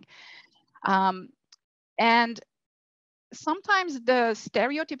something? And sometimes the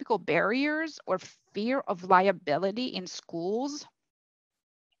stereotypical barriers or fear of liability in schools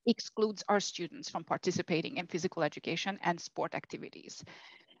excludes our students from participating in physical education and sport activities.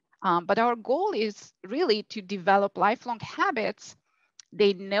 But our goal is really to develop lifelong habits.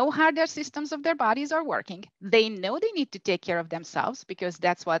 They know how their systems of their bodies are working. They know they need to take care of themselves, because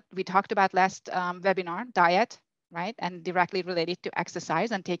that's what we talked about last webinar, diet, right? And directly related to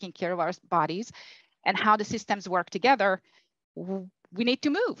exercise and taking care of our bodies and how the systems work together. We need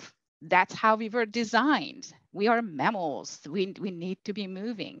to move. That's how we were designed. We are mammals. We need to be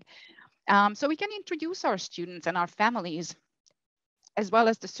moving. So we can introduce our students and our families, as well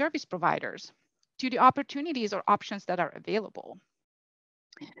as the service providers, to the opportunities or options that are available.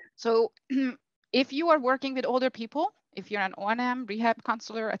 So if you are working with older people, if you're an O&M, rehab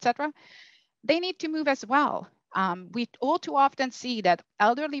counselor, etc., they need to move as well. We all too often see that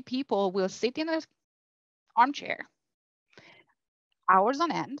elderly people will sit in an armchair hours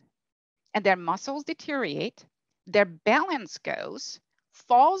on end, and their muscles deteriorate, their balance goes,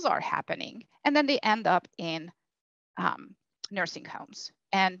 falls are happening, and then they end up in nursing homes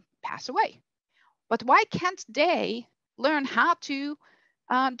and pass away. But why can't they learn how to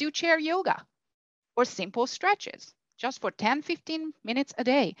do chair yoga or simple stretches just for 10, 15 minutes a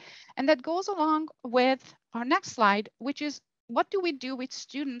day? And that goes along with our next slide, which is, what do we do with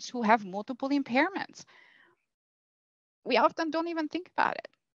students who have multiple impairments? We often don't even think about it.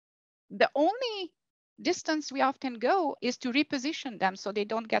 The only distance we often go is to reposition them so they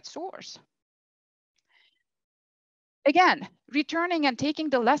don't get sores. Again, returning and taking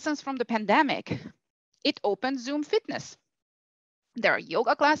the lessons from the pandemic, it opened Zoom Fitness. There are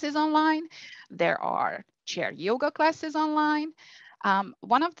yoga classes online. There are chair yoga classes online.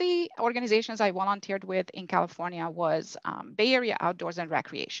 One of the organizations I volunteered with in California was Bay Area Outdoors and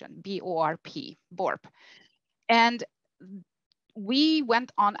Recreation, BORP. And we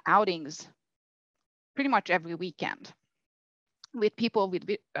went on outings pretty much every weekend with people with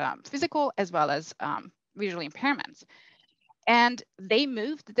physical as well as visual impairments. And they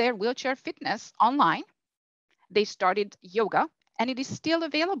moved their wheelchair fitness online. They started yoga, and it is still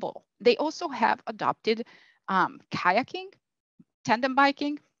available. They also have adopted kayaking, tandem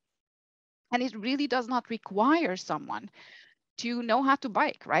biking, and it really does not require someone to know how to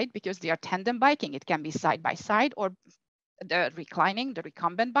bike, right? Because they are tandem biking. It can be side by side, or the reclining, the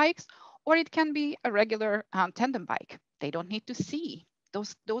recumbent bikes, or it can be a regular tandem bike. They don't need to see.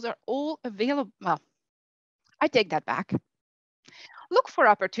 Those are all available. Well, I take that back. Look for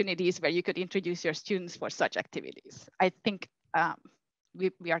opportunities where you could introduce your students for such activities. I think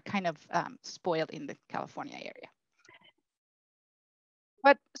we are kind of spoiled in the California area.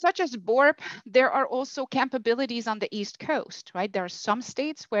 But such as BORP, there are also capabilities on the East Coast, right? There are some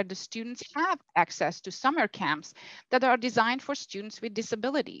states where the students have access to summer camps that are designed for students with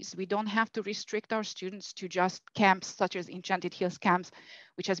disabilities. We don't have to restrict our students to just camps such as Enchanted Hills camps,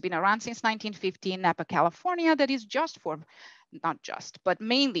 which has been around since 1950 in Napa, California, that is just for, not just, but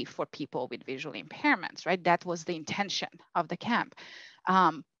mainly for people with visual impairments, right? That was the intention of the camp.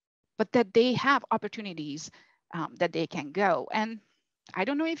 But that they have opportunities that they can go. And I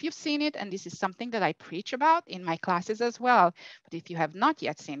don't know if you've seen it, and this is something that I preach about in my classes as well. But if you have not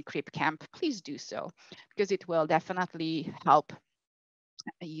yet seen Crip Camp, please do so, because it will definitely help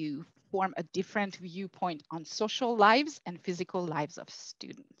you form a different viewpoint on social lives and physical lives of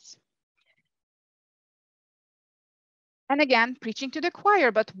students. And again, preaching to the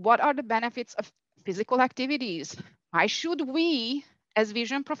choir, but what are the benefits of physical activities? Why should we, as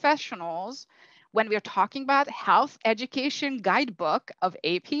vision professionals, when we're talking about Health Education Guidebook of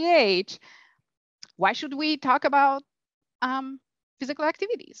APH, why should we talk about physical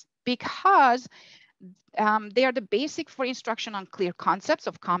activities? Because they are the basic for instruction on clear concepts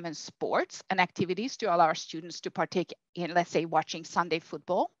of common sports and activities to allow our students to partake in, let's say, watching Sunday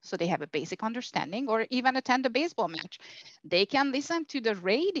football, so they have a basic understanding, or even attend a baseball match. They can listen to the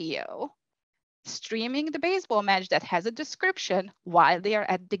radio streaming the baseball match that has a description while they are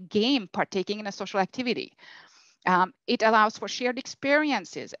at the game partaking in a social activity. It allows for shared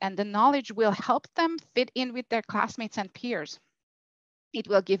experiences, and the knowledge will help them fit in with their classmates and peers. It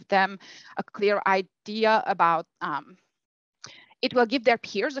will give them a clear idea about, it will give their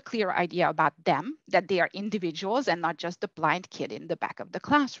peers a clear idea about them, that they are individuals and not just the blind kid in the back of the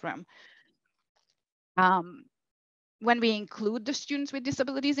classroom. When we include the students with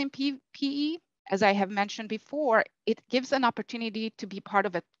disabilities in PE, as I have mentioned before, it gives an opportunity to be part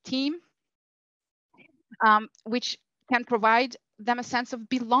of a team, which can provide them a sense of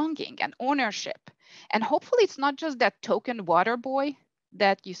belonging and ownership. And hopefully it's not just that token water boy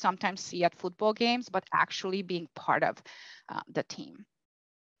that you sometimes see at football games, but actually being part of the team.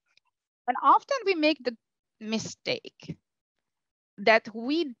 And often we make the mistake that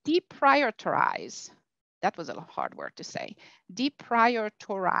we deprioritize, that was a hard word to say,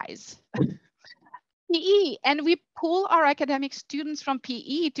 deprioritize PE, and we pull our academic students from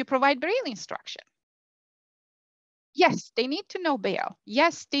PE to provide Braille instruction. Yes, they need to know Braille.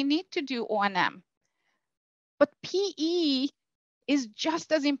 Yes, they need to do O&M. But PE is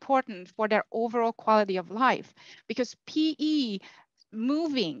just as important for their overall quality of life, because PE,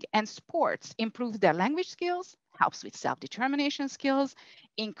 moving and sports improve their language skills, helps with self-determination skills,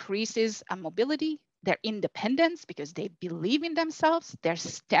 increases mobility, their independence because they believe in themselves, their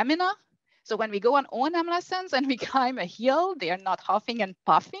stamina. So when we go on O&M lessons and we climb a hill, they are not huffing and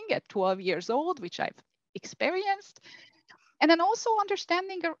puffing at 12 years old, which I've experienced. And then also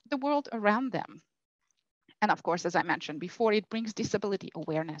understanding the world around them. And of course, as I mentioned before, it brings disability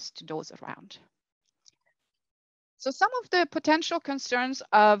awareness to those around. So some of the potential concerns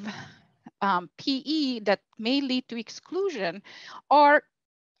of PE that may lead to exclusion are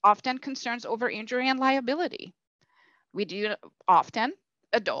often concerns over injury and liability. We do often,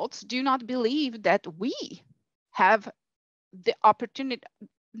 adults do not believe that we have the opportunity,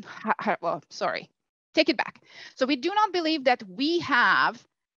 well, sorry, take it back. So we do not believe that we have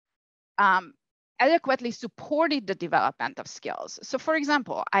adequately supported the development of skills. So for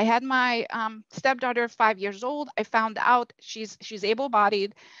example, I had my stepdaughter, 5 years old. I found out she's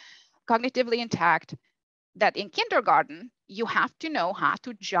able-bodied, cognitively intact, that in kindergarten, you have to know how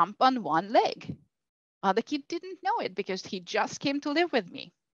to jump on one leg. Well, the kid didn't know it because he just came to live with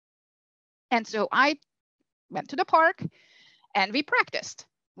me. And so I went to the park and we practiced.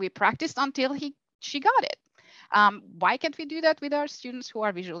 We practiced until she got it. Why can't we do that with our students who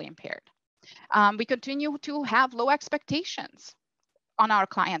are visually impaired? We continue to have low expectations on our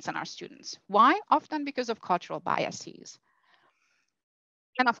clients and our students. Why? Often because of cultural biases.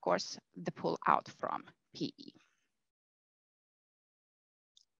 And of course, the pull out from PE.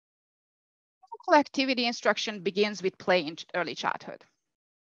 Physical activity instruction begins with play in early childhood.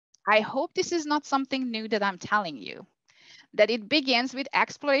 I hope this is not something new that I'm telling you, that it begins with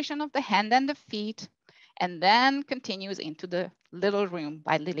exploration of the hand and the feet, and then continues into the little room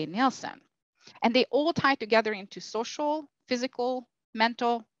by Lily Nielsen. And they all tie together into social, physical,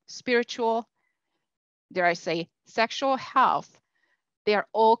 mental, spiritual, dare I say, sexual health. They are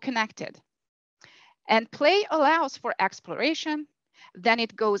all connected. And play allows for exploration. Then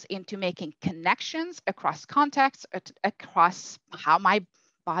it goes into making connections across contexts, across how my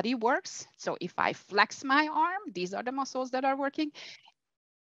body works. So if I flex my arm, these are the muscles that are working.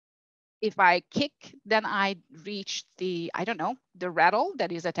 If I kick, then I reach the, I don't know, the rattle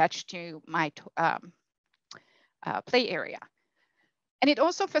that is attached to my play area. And it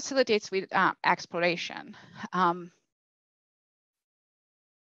also facilitates with exploration. Have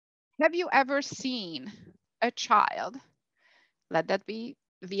you ever seen a child, let that be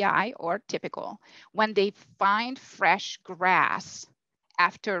VI or typical, when they find fresh grass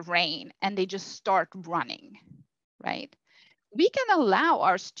after rain and they just start running, right? We can allow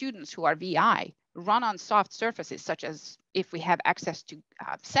our students who are VI run on soft surfaces, such as if we have access to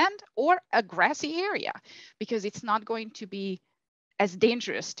sand or a grassy area, because it's not going to be as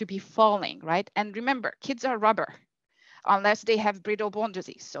dangerous to be falling, right? And remember, kids are rubber unless they have brittle bone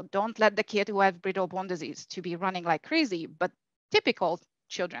disease. So don't let the kid who has brittle bone disease to be running like crazy, but typical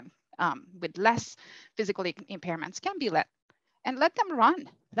children with less physical impairments can be let. And let them run,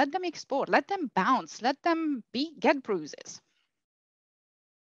 let them explore, let them bounce, let them get bruises.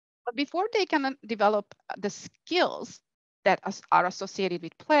 But before they can develop the skills that are associated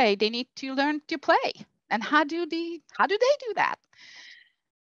with play, they need to learn to play. And how do they do that?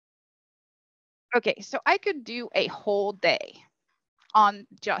 Okay, so I could do a whole day on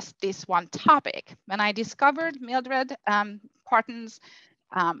just this one topic. When I discovered Mildred Parton's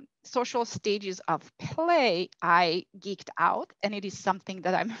social stages of play, I geeked out, and it is something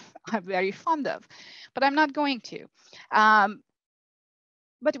that I'm very fond of, but I'm not going to.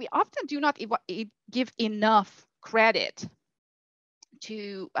 But we often do not give enough credit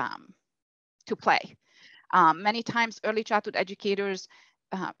to play. Many times early childhood educators,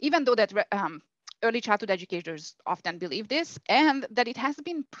 even though that early childhood educators often believe this, and that it has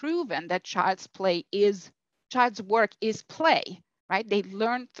been proven that child's work is play, right? They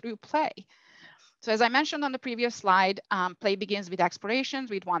learn through play. So as I mentioned on the previous slide, play begins with explorations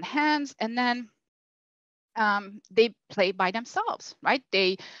with one hand, and then they play by themselves, right?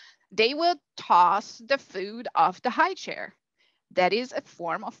 They will toss the food off the high chair. That is a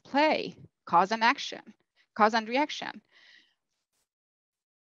form of play, cause and reaction.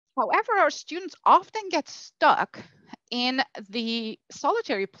 However, our students often get stuck in the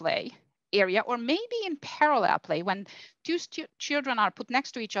solitary play area, or maybe in parallel play, when two children are put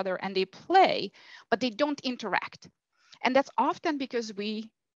next to each other and they play, but they don't interact. And that's often because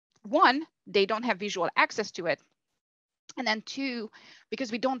one, they don't have visual access to it. And then two,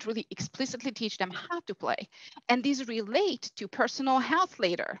 because we don't really explicitly teach them how to play. And these relate to personal health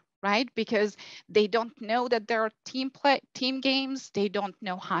later, right? Because they don't know that there are team games. They don't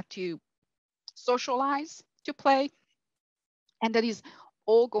know how to socialize to play. And that is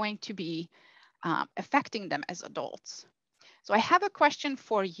all going to be affecting them as adults. So I have a question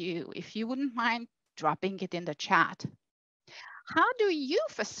for you, if you wouldn't mind dropping it in the chat. How do you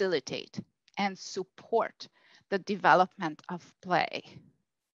facilitate and support the development of play?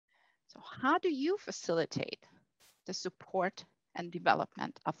 So how do you facilitate the support and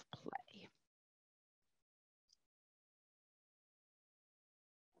development of play?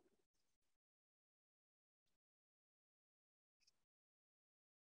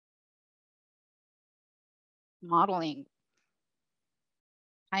 Modeling,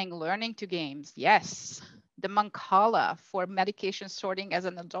 tying learning to games. Yes, the Mancala for medication sorting as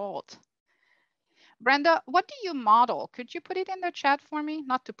an adult. Brenda, what do you model? Could you put it in the chat for me?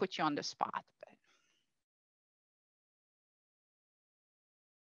 Not to put you on the spot. But...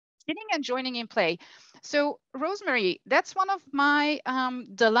 sitting and joining in play. So Rosemary, that's one of my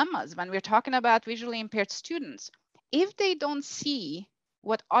dilemmas when we're talking about visually impaired students. If they don't see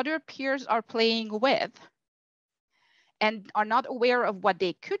what other peers are playing with and are not aware of what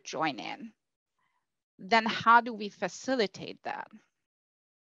they could join in, then how do we facilitate that?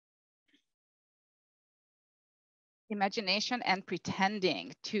 Imagination and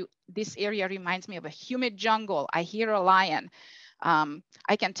pretending. This area reminds me of a humid jungle. I hear a lion.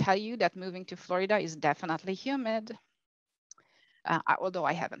 I can tell you that moving to Florida is definitely humid, although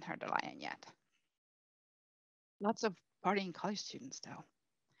I haven't heard a lion yet. Lots of partying college students though.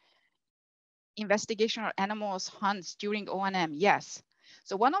 Investigation of animals hunts during O&M, yes.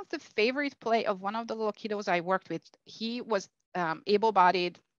 So one of the favorite play of one of the little kiddos I worked with, he was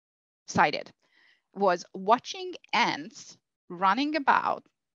able-bodied, sighted, was watching ants running about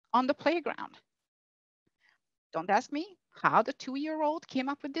on the playground. Don't ask me how the 2-year-old came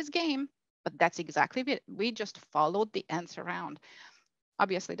up with this game, but that's exactly it. We just followed the ants around.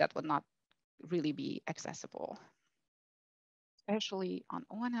 Obviously, that would not really be accessible, especially on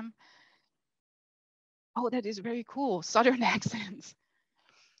O&M. Oh, that is very cool. Southern accents.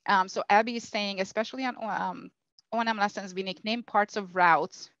 So Abby is saying, especially on O&M lessons, we nickname parts of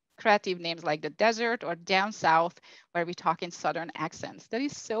routes, creative names like the desert or down south, where we talk in Southern accents. That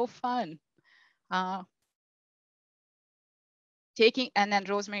is so fun. And then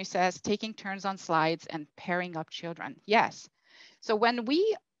Rosemary says, taking turns on slides and pairing up children. Yes. So when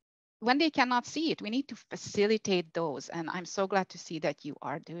they cannot see it, we need to facilitate those. And I'm so glad to see that you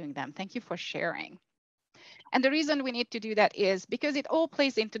are doing them. Thank you for sharing. And the reason we need to do that is because it all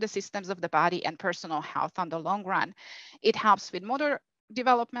plays into the systems of the body and personal health on the long run. It helps with motor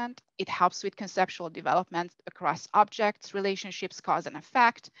development. It helps with conceptual development across objects, relationships, cause and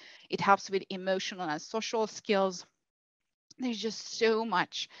effect. It helps with emotional and social skills. There's just so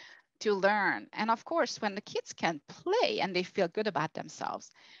much to learn. And of course, when the kids can play and they feel good about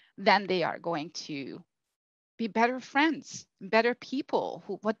themselves, then they are going to be better friends, better people.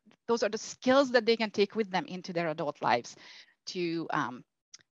 Those are the skills that they can take with them into their adult lives to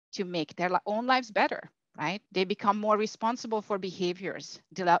make their own lives better, right? They become more responsible for behaviors,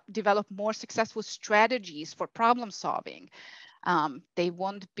 develop more successful strategies for problem solving. They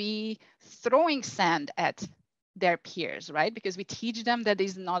won't be throwing sand at their peers, right? Because we teach them that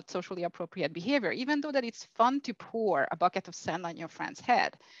is not socially appropriate behavior, even though that it's fun to pour a bucket of sand on your friend's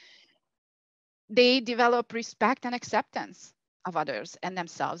head. They develop respect and acceptance of others and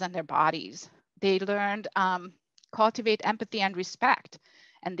themselves and their bodies. They learned cultivate empathy and respect,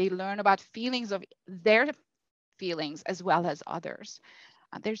 and they learn about feelings of their feelings as well as others.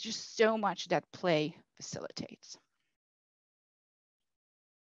 There's just so much that play facilitates.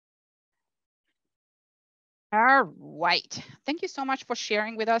 All right. Thank you so much for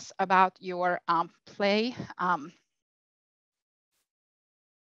sharing with us about your play.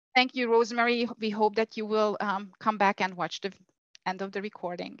 Thank you, Rosemary. We hope that you will come back and watch the end of the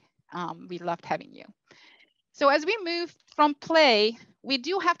recording. We loved having you. So as we move from play, we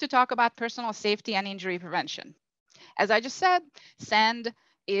do have to talk about personal safety and injury prevention. As I just said, sand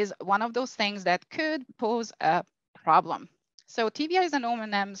is one of those things that could pose a problem. So TBIs and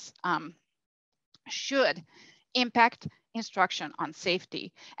O&Ms should impact instruction on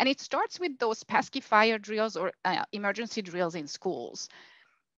safety. And it starts with those pesky fire drills or emergency drills in schools.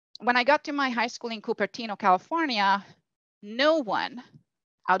 When I got to my high school in Cupertino, California, no one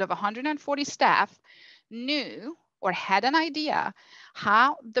out of 140 staff knew or had an idea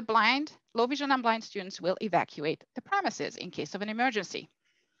how the blind, low vision and blind students will evacuate the premises in case of an emergency.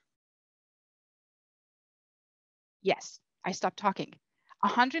 Yes, I stopped talking.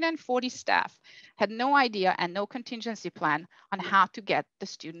 140 staff had no idea and no contingency plan on how to get the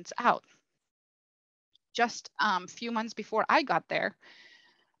students out. Just a few months before I got there,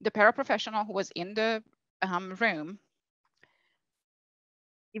 the paraprofessional who was in the room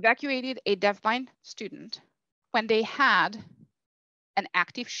evacuated a deafblind student when they had an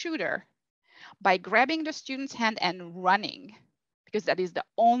active shooter by grabbing the student's hand and running, because that is the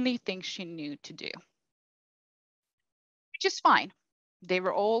only thing she knew to do, which is fine. They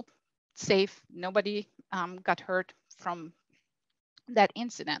were all safe. Nobody got hurt from that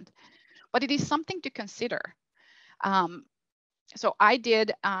incident, but it is something to consider. So I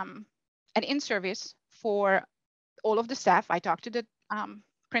did an in-service for all of the staff. I talked to the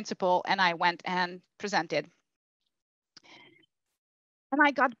principal and I went and presented. And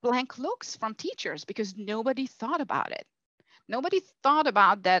I got blank looks from teachers because nobody thought about it. Nobody thought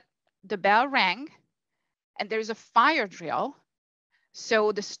about that the bell rang and there's a fire drill.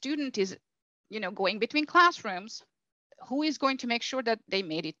 So the student is, going between classrooms. Who is going to make sure that they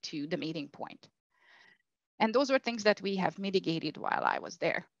made it to the meeting point? And those were things that we have mitigated while I was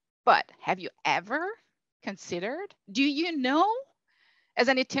there. But have you ever considered, do you know as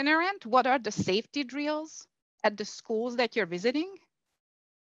an itinerant, what are the safety drills at the schools that you're visiting?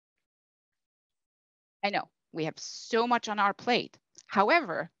 I know we have so much on our plate.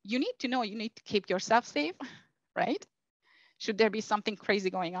 However, you need to know you need to keep yourself safe, right? Should there be something crazy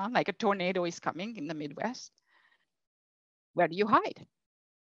going on, like a tornado is coming in the Midwest, where do you hide?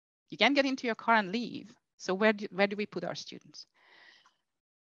 You can't get into your car and leave. So where do we put our students?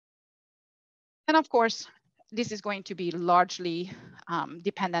 And of course, this is going to be largely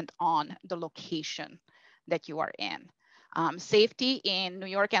dependent on the location that you are in. Safety in New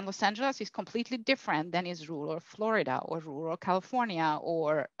York and Los Angeles is completely different than is rural Florida or rural California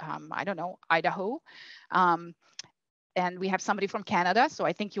or, I don't know, Idaho. And we have somebody from Canada, so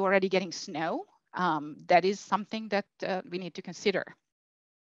I think you're already getting snow. That is something that we need to consider.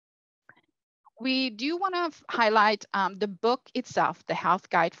 We do want to highlight the book itself, the health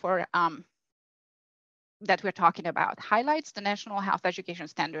guide for that we're talking about, highlights the national health education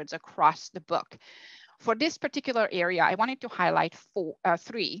standards across the book. For this particular area, I wanted to highlight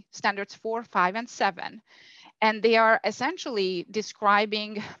three, standards 4, 5, and 7. And they are essentially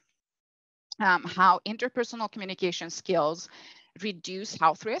describing how interpersonal communication skills reduce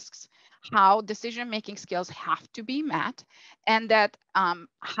health risks, how decision-making skills have to be met, and that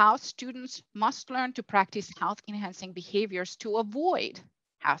how students must learn to practice health-enhancing behaviors to avoid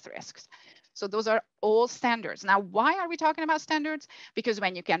health risks. So those are all standards. Now, why are we talking about standards? Because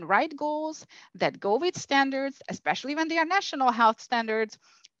when you can write goals that go with standards, especially when they are national health standards,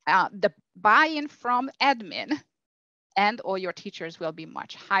 the buy-in from admin and all your teachers will be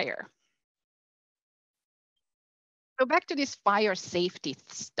much higher. So back to this fire safety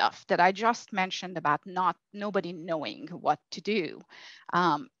stuff that I just mentioned about nobody knowing what to do.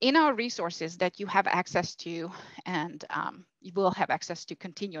 In our resources that you have access to, and you will have access to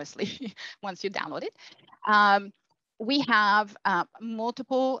continuously once you download it, we have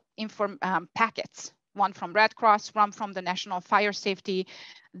multiple packets, one from Red Cross, one from the National Fire Safety,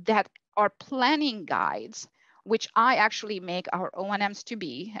 that are planning guides, which I actually make our O&Ms to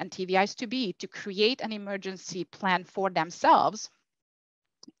be and TVIs to be, to create an emergency plan for themselves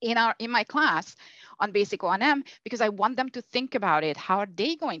in my class on basic O&M, because I want them to think about it. How are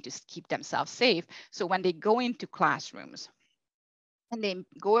they going to keep themselves safe? So when they go into classrooms and they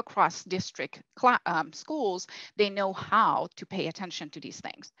go across district schools, they know how to pay attention to these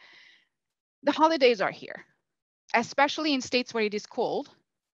things. The holidays are here, especially in states where it is cold.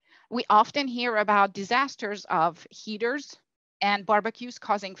 We often hear about disasters of heaters and barbecues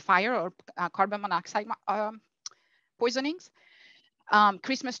causing fire or carbon monoxide poisonings.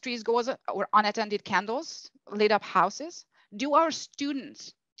 Christmas trees or unattended candles, lit up houses. Do our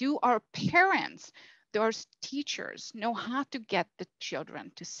students, do our parents, do our teachers know how to get the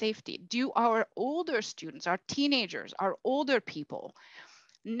children to safety? Do our older students, our teenagers, our older people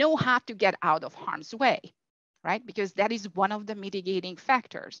know how to get out of harm's way? Right? Because that is one of the mitigating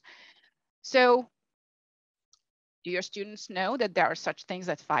factors. So do your students know that there are such things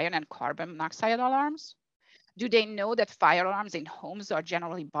as fire and carbon monoxide alarms? Do they know that fire alarms in homes are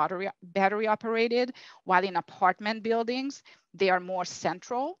generally battery operated, while in apartment buildings, they are more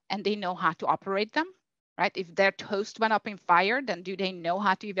central and they know how to operate them, right? If their toast went up in fire, then do they know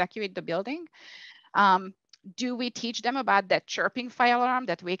how to evacuate the building? Do we teach them about that chirping fire alarm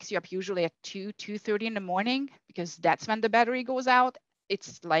that wakes you up usually at 2:30 in the morning, because that's when the battery goes out?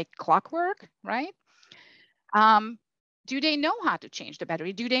 It's like clockwork, right? Do they know how to change the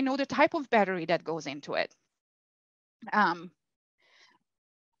battery? Do they know the type of battery that goes into it?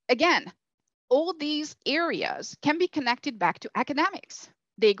 Again, all these areas can be connected back to academics.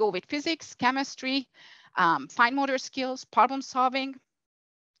 They go with physics, chemistry, fine motor skills, problem solving.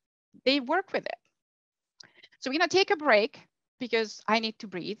 They work with it. So we're gonna take a break because I need to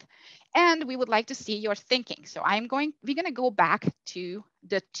breathe, and we would like to see your thinking. So we're gonna go back to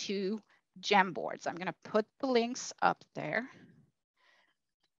the 2 Jamboards. I'm gonna put the links up there.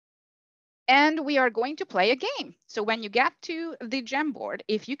 And we are going to play a game. So when you get to the Jamboard,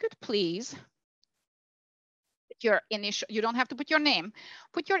 if you could please put your initial, you don't have to put your name,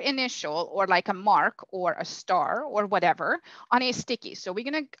 put your initial or like a mark or a star or whatever on a sticky. So we're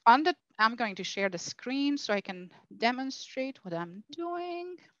gonna, I'm going to share the screen so I can demonstrate what I'm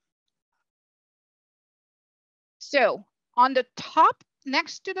doing. So on the top,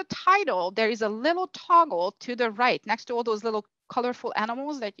 next to the title, there is a little toggle to the right, next to all those little colorful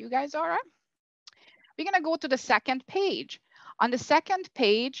animals that you guys are. We're gonna go to the second page. On the second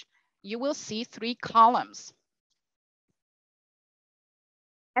page, you will see 3 columns.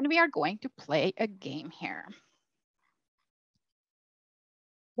 And we are going to play a game here.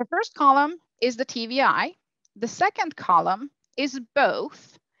 The first column is the TVI. The second column is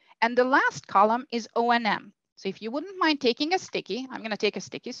both. And the last column is O&M. So if you wouldn't mind taking a sticky, I'm gonna take a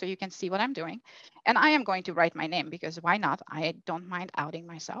sticky so you can see what I'm doing. And I am going to write my name because why not? I don't mind outing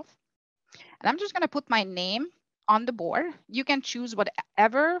myself. And I'm just gonna put my name on the board. You can choose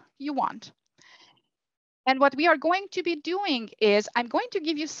whatever you want. And what we are going to be doing is I'm going to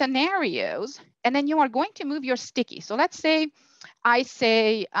give you scenarios and then you are going to move your sticky. So let's say I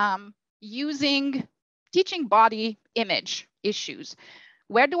say teaching body image issues.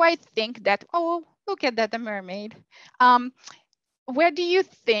 Where do I think that, oh, look at that, the mermaid. Where do you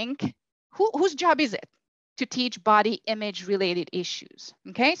think, whose job is it to teach body image related issues?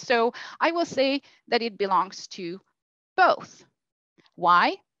 Okay, so I will say that it belongs to both.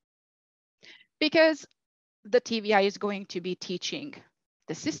 Why? Because the TVI is going to be teaching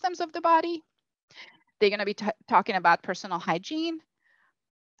the systems of the body. They're going to be talking about personal hygiene.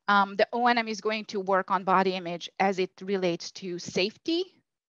 The O&M is going to work on body image as it relates to safety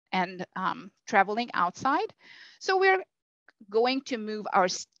and traveling outside. So we're going to move our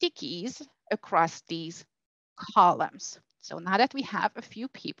stickies across these columns. So now that we have a few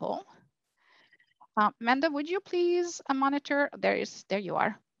people, Manda, would you please monitor? There you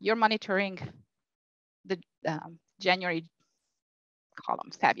are. You're monitoring the January column.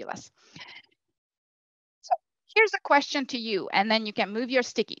 Fabulous. So here's a question to you, and then you can move your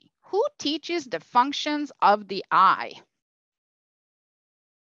sticky. Who teaches the functions of the eye?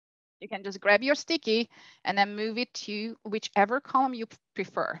 You can just grab your sticky and then move it to whichever column you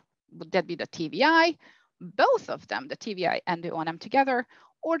prefer. Would that be the TVI, both of them, the TVI and the O&M together,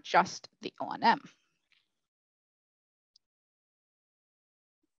 or just the O&M?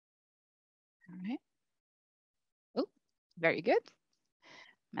 All right. Oh, very good.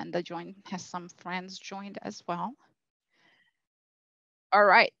 Manda has some friends joined as well. All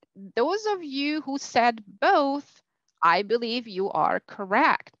right, those of you who said both, I believe you are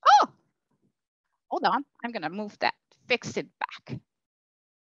correct. Oh, hold on, I'm gonna move that, fix it back.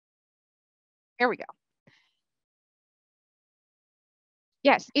 Here we go.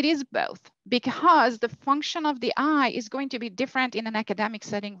 Yes, it is both, because the function of the eye is going to be different in an academic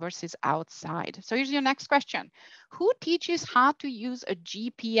setting versus outside. So here's your next question. Who teaches how to use a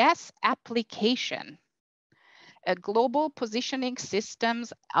GPS application? A global positioning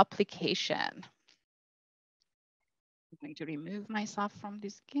systems application. I'm going to remove myself from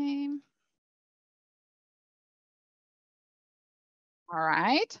this game. All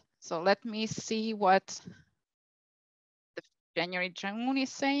right, so let me see what the June is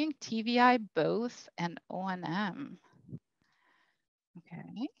saying. TVI both and O&M.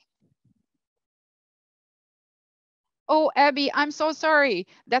 Okay. Oh, Abby, I'm so sorry.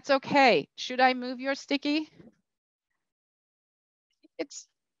 That's okay. Should I move your sticky?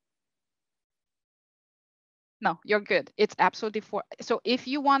 No, you're good. It's absolutely so if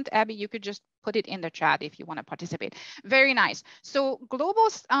you want, Abby, you could just put it in the chat if you want to participate. Very nice. So global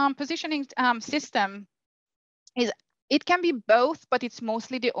positioning system it can be both, but it's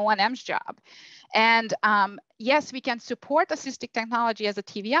mostly the O&M's job. And yes, we can support assistive technology as a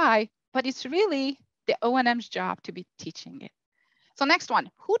TVI, but it's really the O&M's job to be teaching it. So next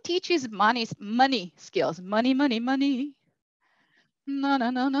one, who teaches money skills? Money.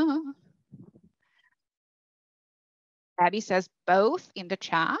 No. Abby says both in the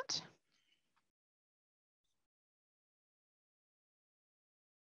chat.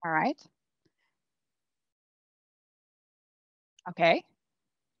 All right. Okay.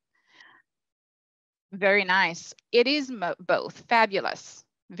 Very nice. It is both. Fabulous.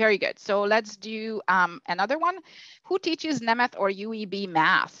 Very good. So let's do another one. Who teaches Nemeth or UEB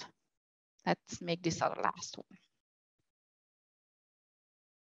math? Let's make this our last one.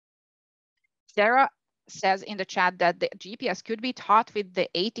 Sarah says in the chat that the GPS could be taught with the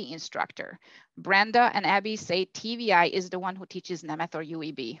AT instructor. Brenda and Abby say TVI is the one who teaches Nemeth or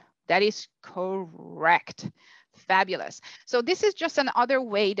UEB. That is correct. Fabulous. So this is just another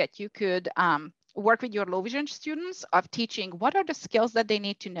way that you could work with your low vision students of teaching what are the skills that they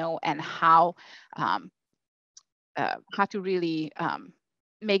need to know and how to really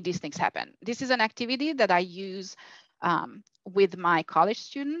make these things happen. This is an activity that I use with my college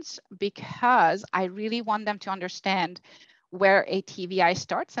students because I really want them to understand where a TVI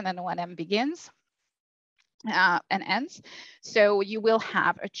starts and an O&M begins and ends. So you will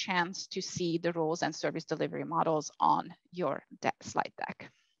have a chance to see the roles and service delivery models on your slide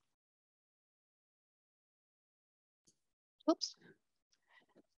deck. Oops.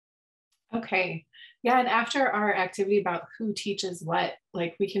 Okay. Yeah, and after our activity about who teaches what,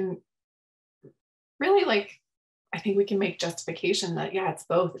 like we can really I think we can make justification that, yeah, it's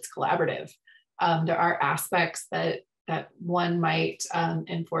both, it's collaborative. There are aspects that one might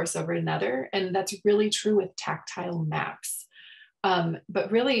enforce over another. And that's really true with tactile maps.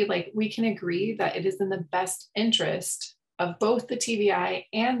 But really, we can agree that it is in the best interest of both the TVI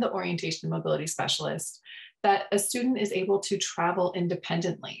and the orientation and mobility specialist that a student is able to travel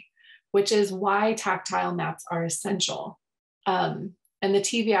independently, which is why tactile maps are essential. And the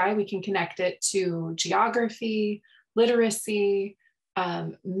TVI, we can connect it to geography, literacy,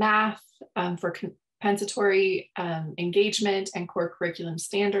 math for compensatory engagement and core curriculum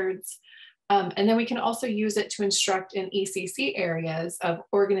standards. And then we can also use it to instruct in ECC areas of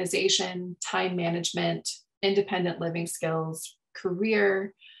organization, time management, independent living skills,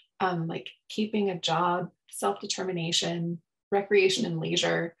 career, like keeping a job, self-determination, recreation and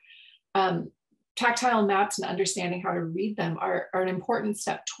leisure. Tactile maps and understanding how to read them are an important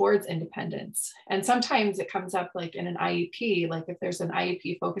step towards independence. And sometimes it comes up like in an IEP, like if there's an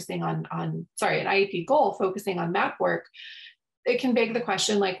IEP focusing an IEP goal focusing on map work, it can beg the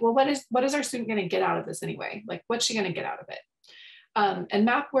question like, well, what is our student going to get out of this anyway? Like, what's she going to get out of it? And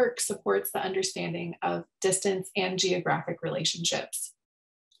map work supports the understanding of distance and geographic relationships.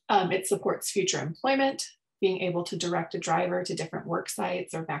 It supports future employment, being able to direct a driver to different work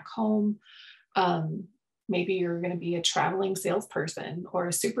sites or back home. Maybe you're going to be a traveling salesperson or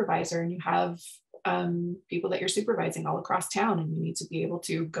a supervisor and you have people that you're supervising all across town and you need to be able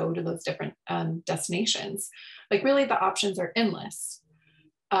to go to those different destinations. Like really the options are endless.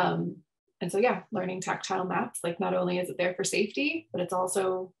 And so yeah, learning tactile maps, like not only is it there for safety, but it's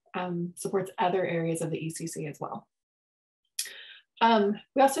also supports other areas of the ECC as well.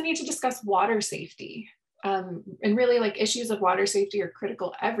 We also need to discuss water safety. And really like issues of water safety are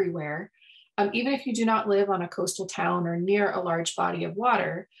critical everywhere. Even if you do not live on a coastal town or near a large body of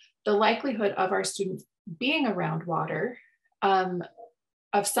water, the likelihood of our students being around water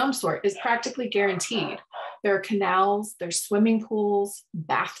of some sort is practically guaranteed. There are canals, there's swimming pools,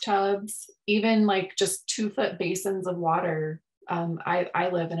 bathtubs, even like just 2-foot basins of water. I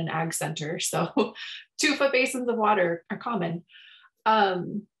live in an ag center, so 2-foot basins of water are common.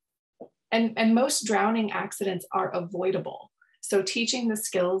 And most drowning accidents are avoidable. So teaching the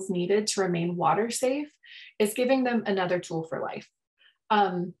skills needed to remain water safe is giving them another tool for life.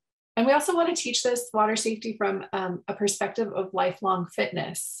 And we also want to teach this water safety from a perspective of lifelong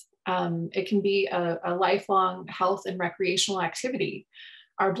fitness. It can be a lifelong health and recreational activity.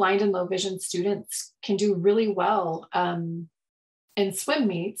 Our blind and low vision students can do really well in swim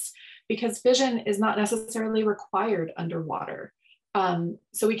meets because vision is not necessarily required underwater.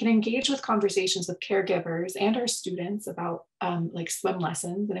 So we can engage with conversations with caregivers and our students about like swim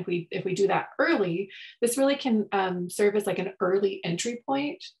lessons. And if we do that early, this really can serve as like an early entry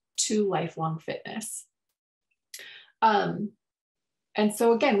point to lifelong fitness. And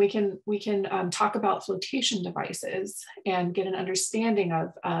so again, we can talk about flotation devices and get an understanding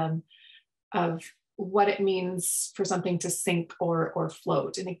of what it means for something to sink or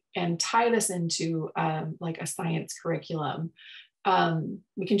float, and tie this into like a science curriculum.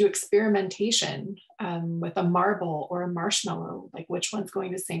 We can do experimentation with a marble or a marshmallow, like which one's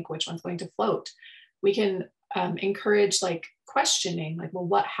going to sink, which one's going to float. We can encourage like questioning, like, well,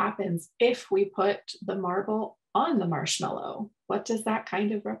 what happens if we put the marble on the marshmallow? What does that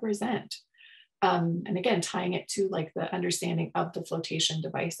kind of represent? And again, tying it to like the understanding of the flotation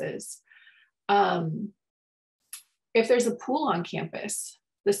devices. If there's a pool on campus,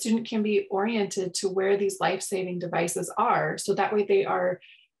 the student can be oriented to where these life-saving devices are. So that way they are,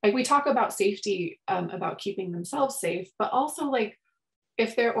 like we talk about safety, about keeping themselves safe, but also like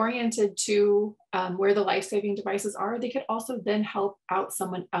if they're oriented to where the life-saving devices are, they could also then help out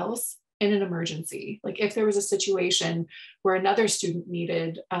someone else in an emergency. Like if there was a situation where another student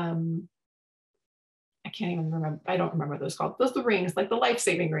needed, I can't even remember, I don't remember what those called. Those are the rings, like the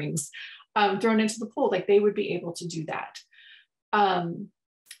life-saving rings thrown into the pool, like they would be able to do that.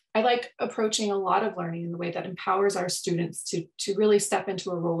 I like approaching a lot of learning in the way that empowers our students to really step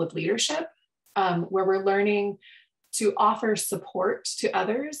into a role of leadership, where we're learning to offer support to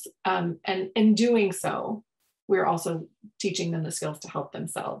others. And in doing so, we're also teaching them the skills to help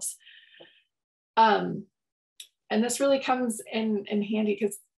themselves. And this really comes in handy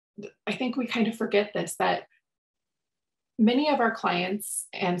because I think we kind of forget this, that many of our clients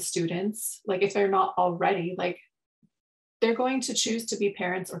and students, like if they're not already, like they're going to choose to be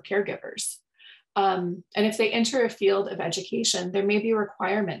parents or caregivers. And if they enter a field of education, there may be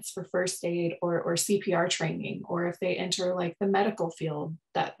requirements for first aid or CPR training, or if they enter like the medical field,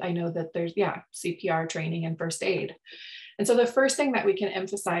 that I know that there's, CPR training and first aid. And so the first thing that we can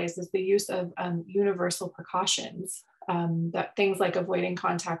emphasize is the use of universal precautions, that things like avoiding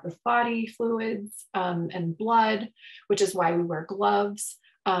contact with body fluids and blood, which is why we wear gloves.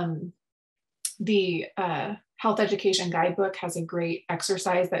 The Health Education Guidebook has a great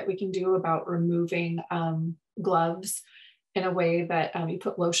exercise that we can do about removing gloves in a way that you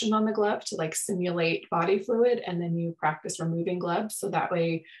put lotion on the glove to like simulate body fluid, and then you practice removing gloves. So that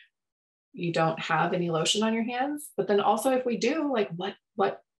way you don't have any lotion on your hands. But then also if we do, like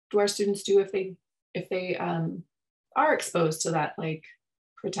what do our students do if they are exposed to that like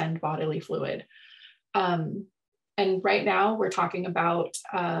pretend bodily fluid? And right now we're talking about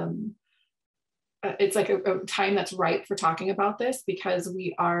it's like a time that's ripe for talking about this, because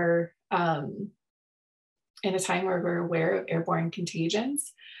we are in a time where we're aware of airborne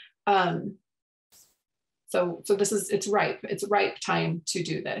contagions. So it's ripe time to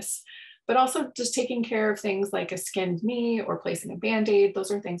do this. But also just taking care of things like a skinned knee or placing a Band-Aid.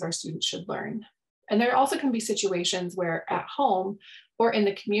 Those are things our students should learn. And there also can be situations where at home or in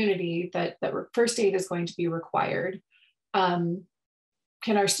the community that first aid is going to be required. Can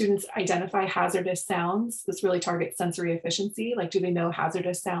our students identify hazardous sounds? This really targets sensory efficiency. Like, do they know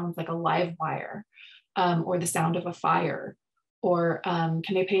hazardous sounds like a live wire or the sound of a fire? Or can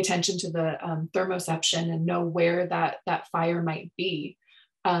they pay attention to the thermoception and know where that fire might be?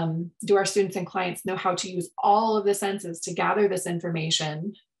 Do our students and clients know how to use all of the senses to gather this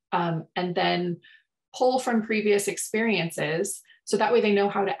information and then pull from previous experiences, so that way they know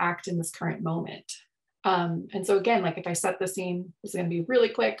how to act in this current moment? And so again, like if I set the scene, this is going to be really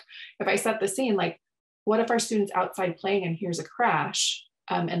quick. If I set the scene, like what if our students outside playing and here's a crash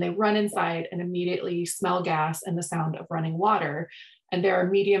and they run inside and immediately smell gas and the sound of running water, and there are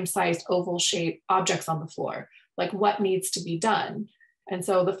medium-sized oval-shaped objects on the floor, like what needs to be done? And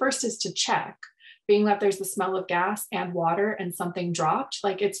so the first is to check, being that there's the smell of gas and water and something dropped,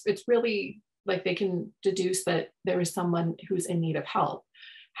 like it's really like they can deduce that there is someone who's in need of help.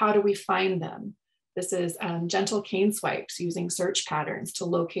 How do we find them? This is gentle cane swipes using search patterns to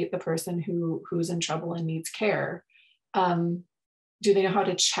locate the person who's in trouble and needs care. Do they know how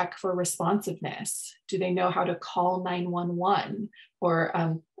to check for responsiveness? Do they know how to call 911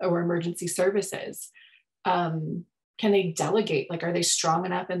 or emergency services? Can they delegate? Like, are they strong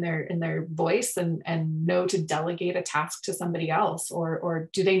enough in their voice and know to delegate a task to somebody else? Or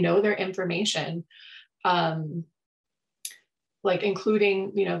do they know their information? Like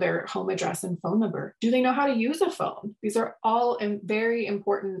including, their home address and phone number. Do they know how to use a phone? These are all very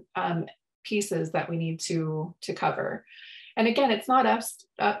important pieces that we need to cover. And again, it's not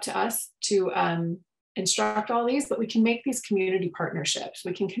up to us to instruct all these, but we can make these community partnerships.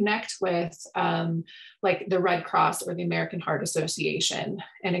 We can connect with like the Red Cross or the American Heart Association.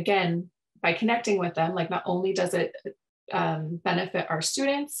 And again, by connecting with them, like not only does it benefit our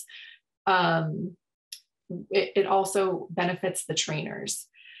students, it also benefits the trainers.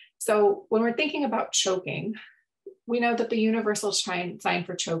 So when we're thinking about choking, we know that the universal sign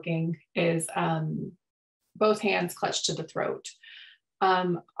for choking is both hands clutched to the throat.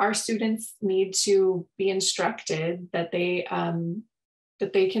 Our students need to be instructed that they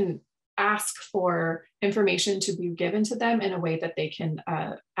can ask for information to be given to them in a way that they can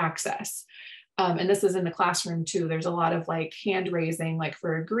access. And this is in the classroom too. There's a lot of like hand raising, like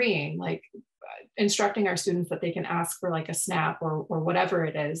for agreeing, like instructing our students that they can ask for like a snap or whatever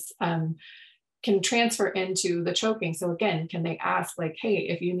it is, can transfer into the choking. So again, can they ask like, hey,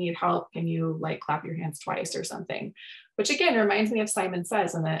 if you need help, can you like clap your hands twice or something? Which again, reminds me of Simon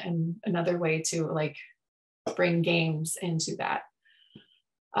Says and another way to like bring games into that.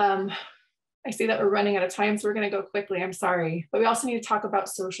 I see that we're running out of time, so we're going to go quickly. I'm sorry, but we also need to talk about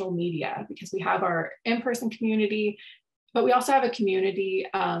social media, because we have our in-person community, but we also have a community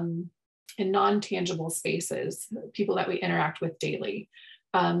in non-tangible spaces, people that we interact with daily.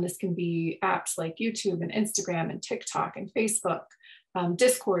 This can be apps like YouTube and Instagram and TikTok and Facebook,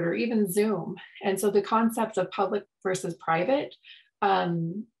 Discord, or even Zoom. And so the concepts of public versus private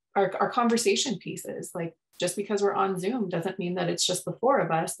are conversation pieces. Like, just because we're on Zoom doesn't mean that it's just the four of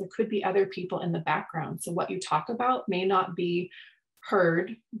us. There could be other people in the background. So what you talk about may not be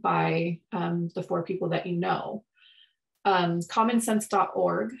heard by the four people that you know.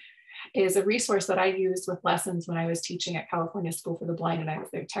 Commonsense.org is a resource that I used with lessons when I was teaching at California School for the Blind and I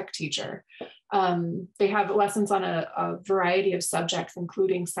was their tech teacher. They have lessons on a variety of subjects,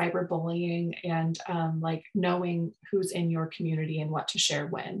 including cyberbullying and like knowing who's in your community and what to share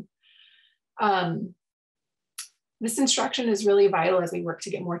when. This instruction is really vital as we work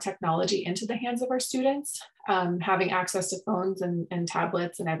to get more technology into the hands of our students. Having access to phones and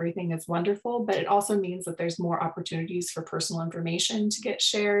tablets and everything is wonderful, but it also means that there's more opportunities for personal information to get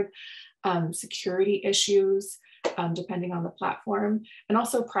shared, security issues, depending on the platform, and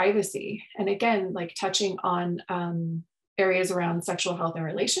also privacy. And again, like touching on areas around sexual health and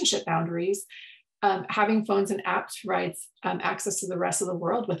relationship boundaries, having phones and apps provides access to the rest of the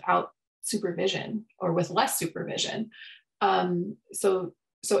world without supervision or with less supervision. So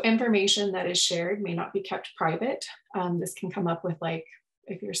information that is shared may not be kept private. This can come up with like,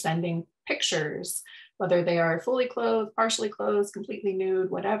 if you're sending pictures, whether they are fully clothed, partially clothed, completely nude,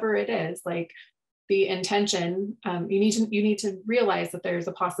 whatever it is, like the intention, you need to realize that there's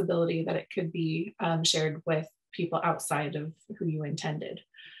a possibility that it could be shared with people outside of who you intended.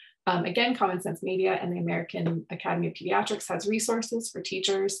 Again, Common Sense Media and the American Academy of Pediatrics has resources for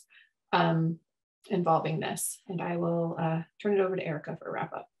teachers involving this. And I will turn it over to Erika for a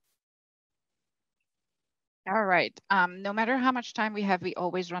wrap up. All right. No matter how much time we have, we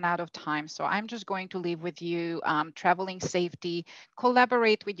always run out of time. So I'm just going to leave with you traveling safety,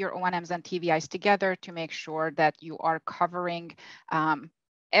 collaborate with your O&Ms and TVIs together to make sure that you are covering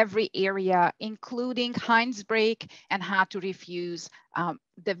every area, including Heinz break and how to refuse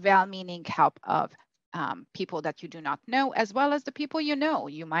the well-meaning help of people that you do not know, as well as the people you know.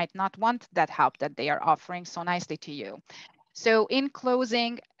 You might not want that help that they are offering so nicely to you. So in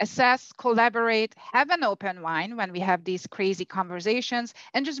closing, assess, collaborate, have an open mind when we have these crazy conversations,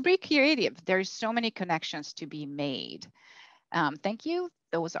 and just be creative. There's so many connections to be made. Thank you.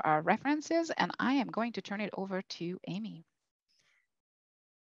 Those are our references, and I am going to turn it over to Amy.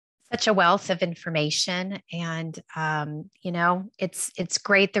 Such a wealth of information, and you know, it's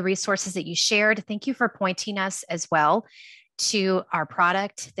great, the resources that you shared. Thank you for pointing us as well to our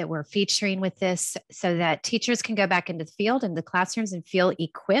product that we're featuring with this, so that teachers can go back into the field and the classrooms and feel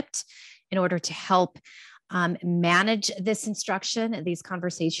equipped in order to help manage this instruction, these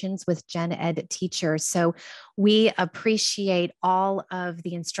conversations with gen ed teachers. So we appreciate all of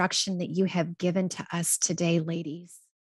the instruction that you have given to us today, ladies.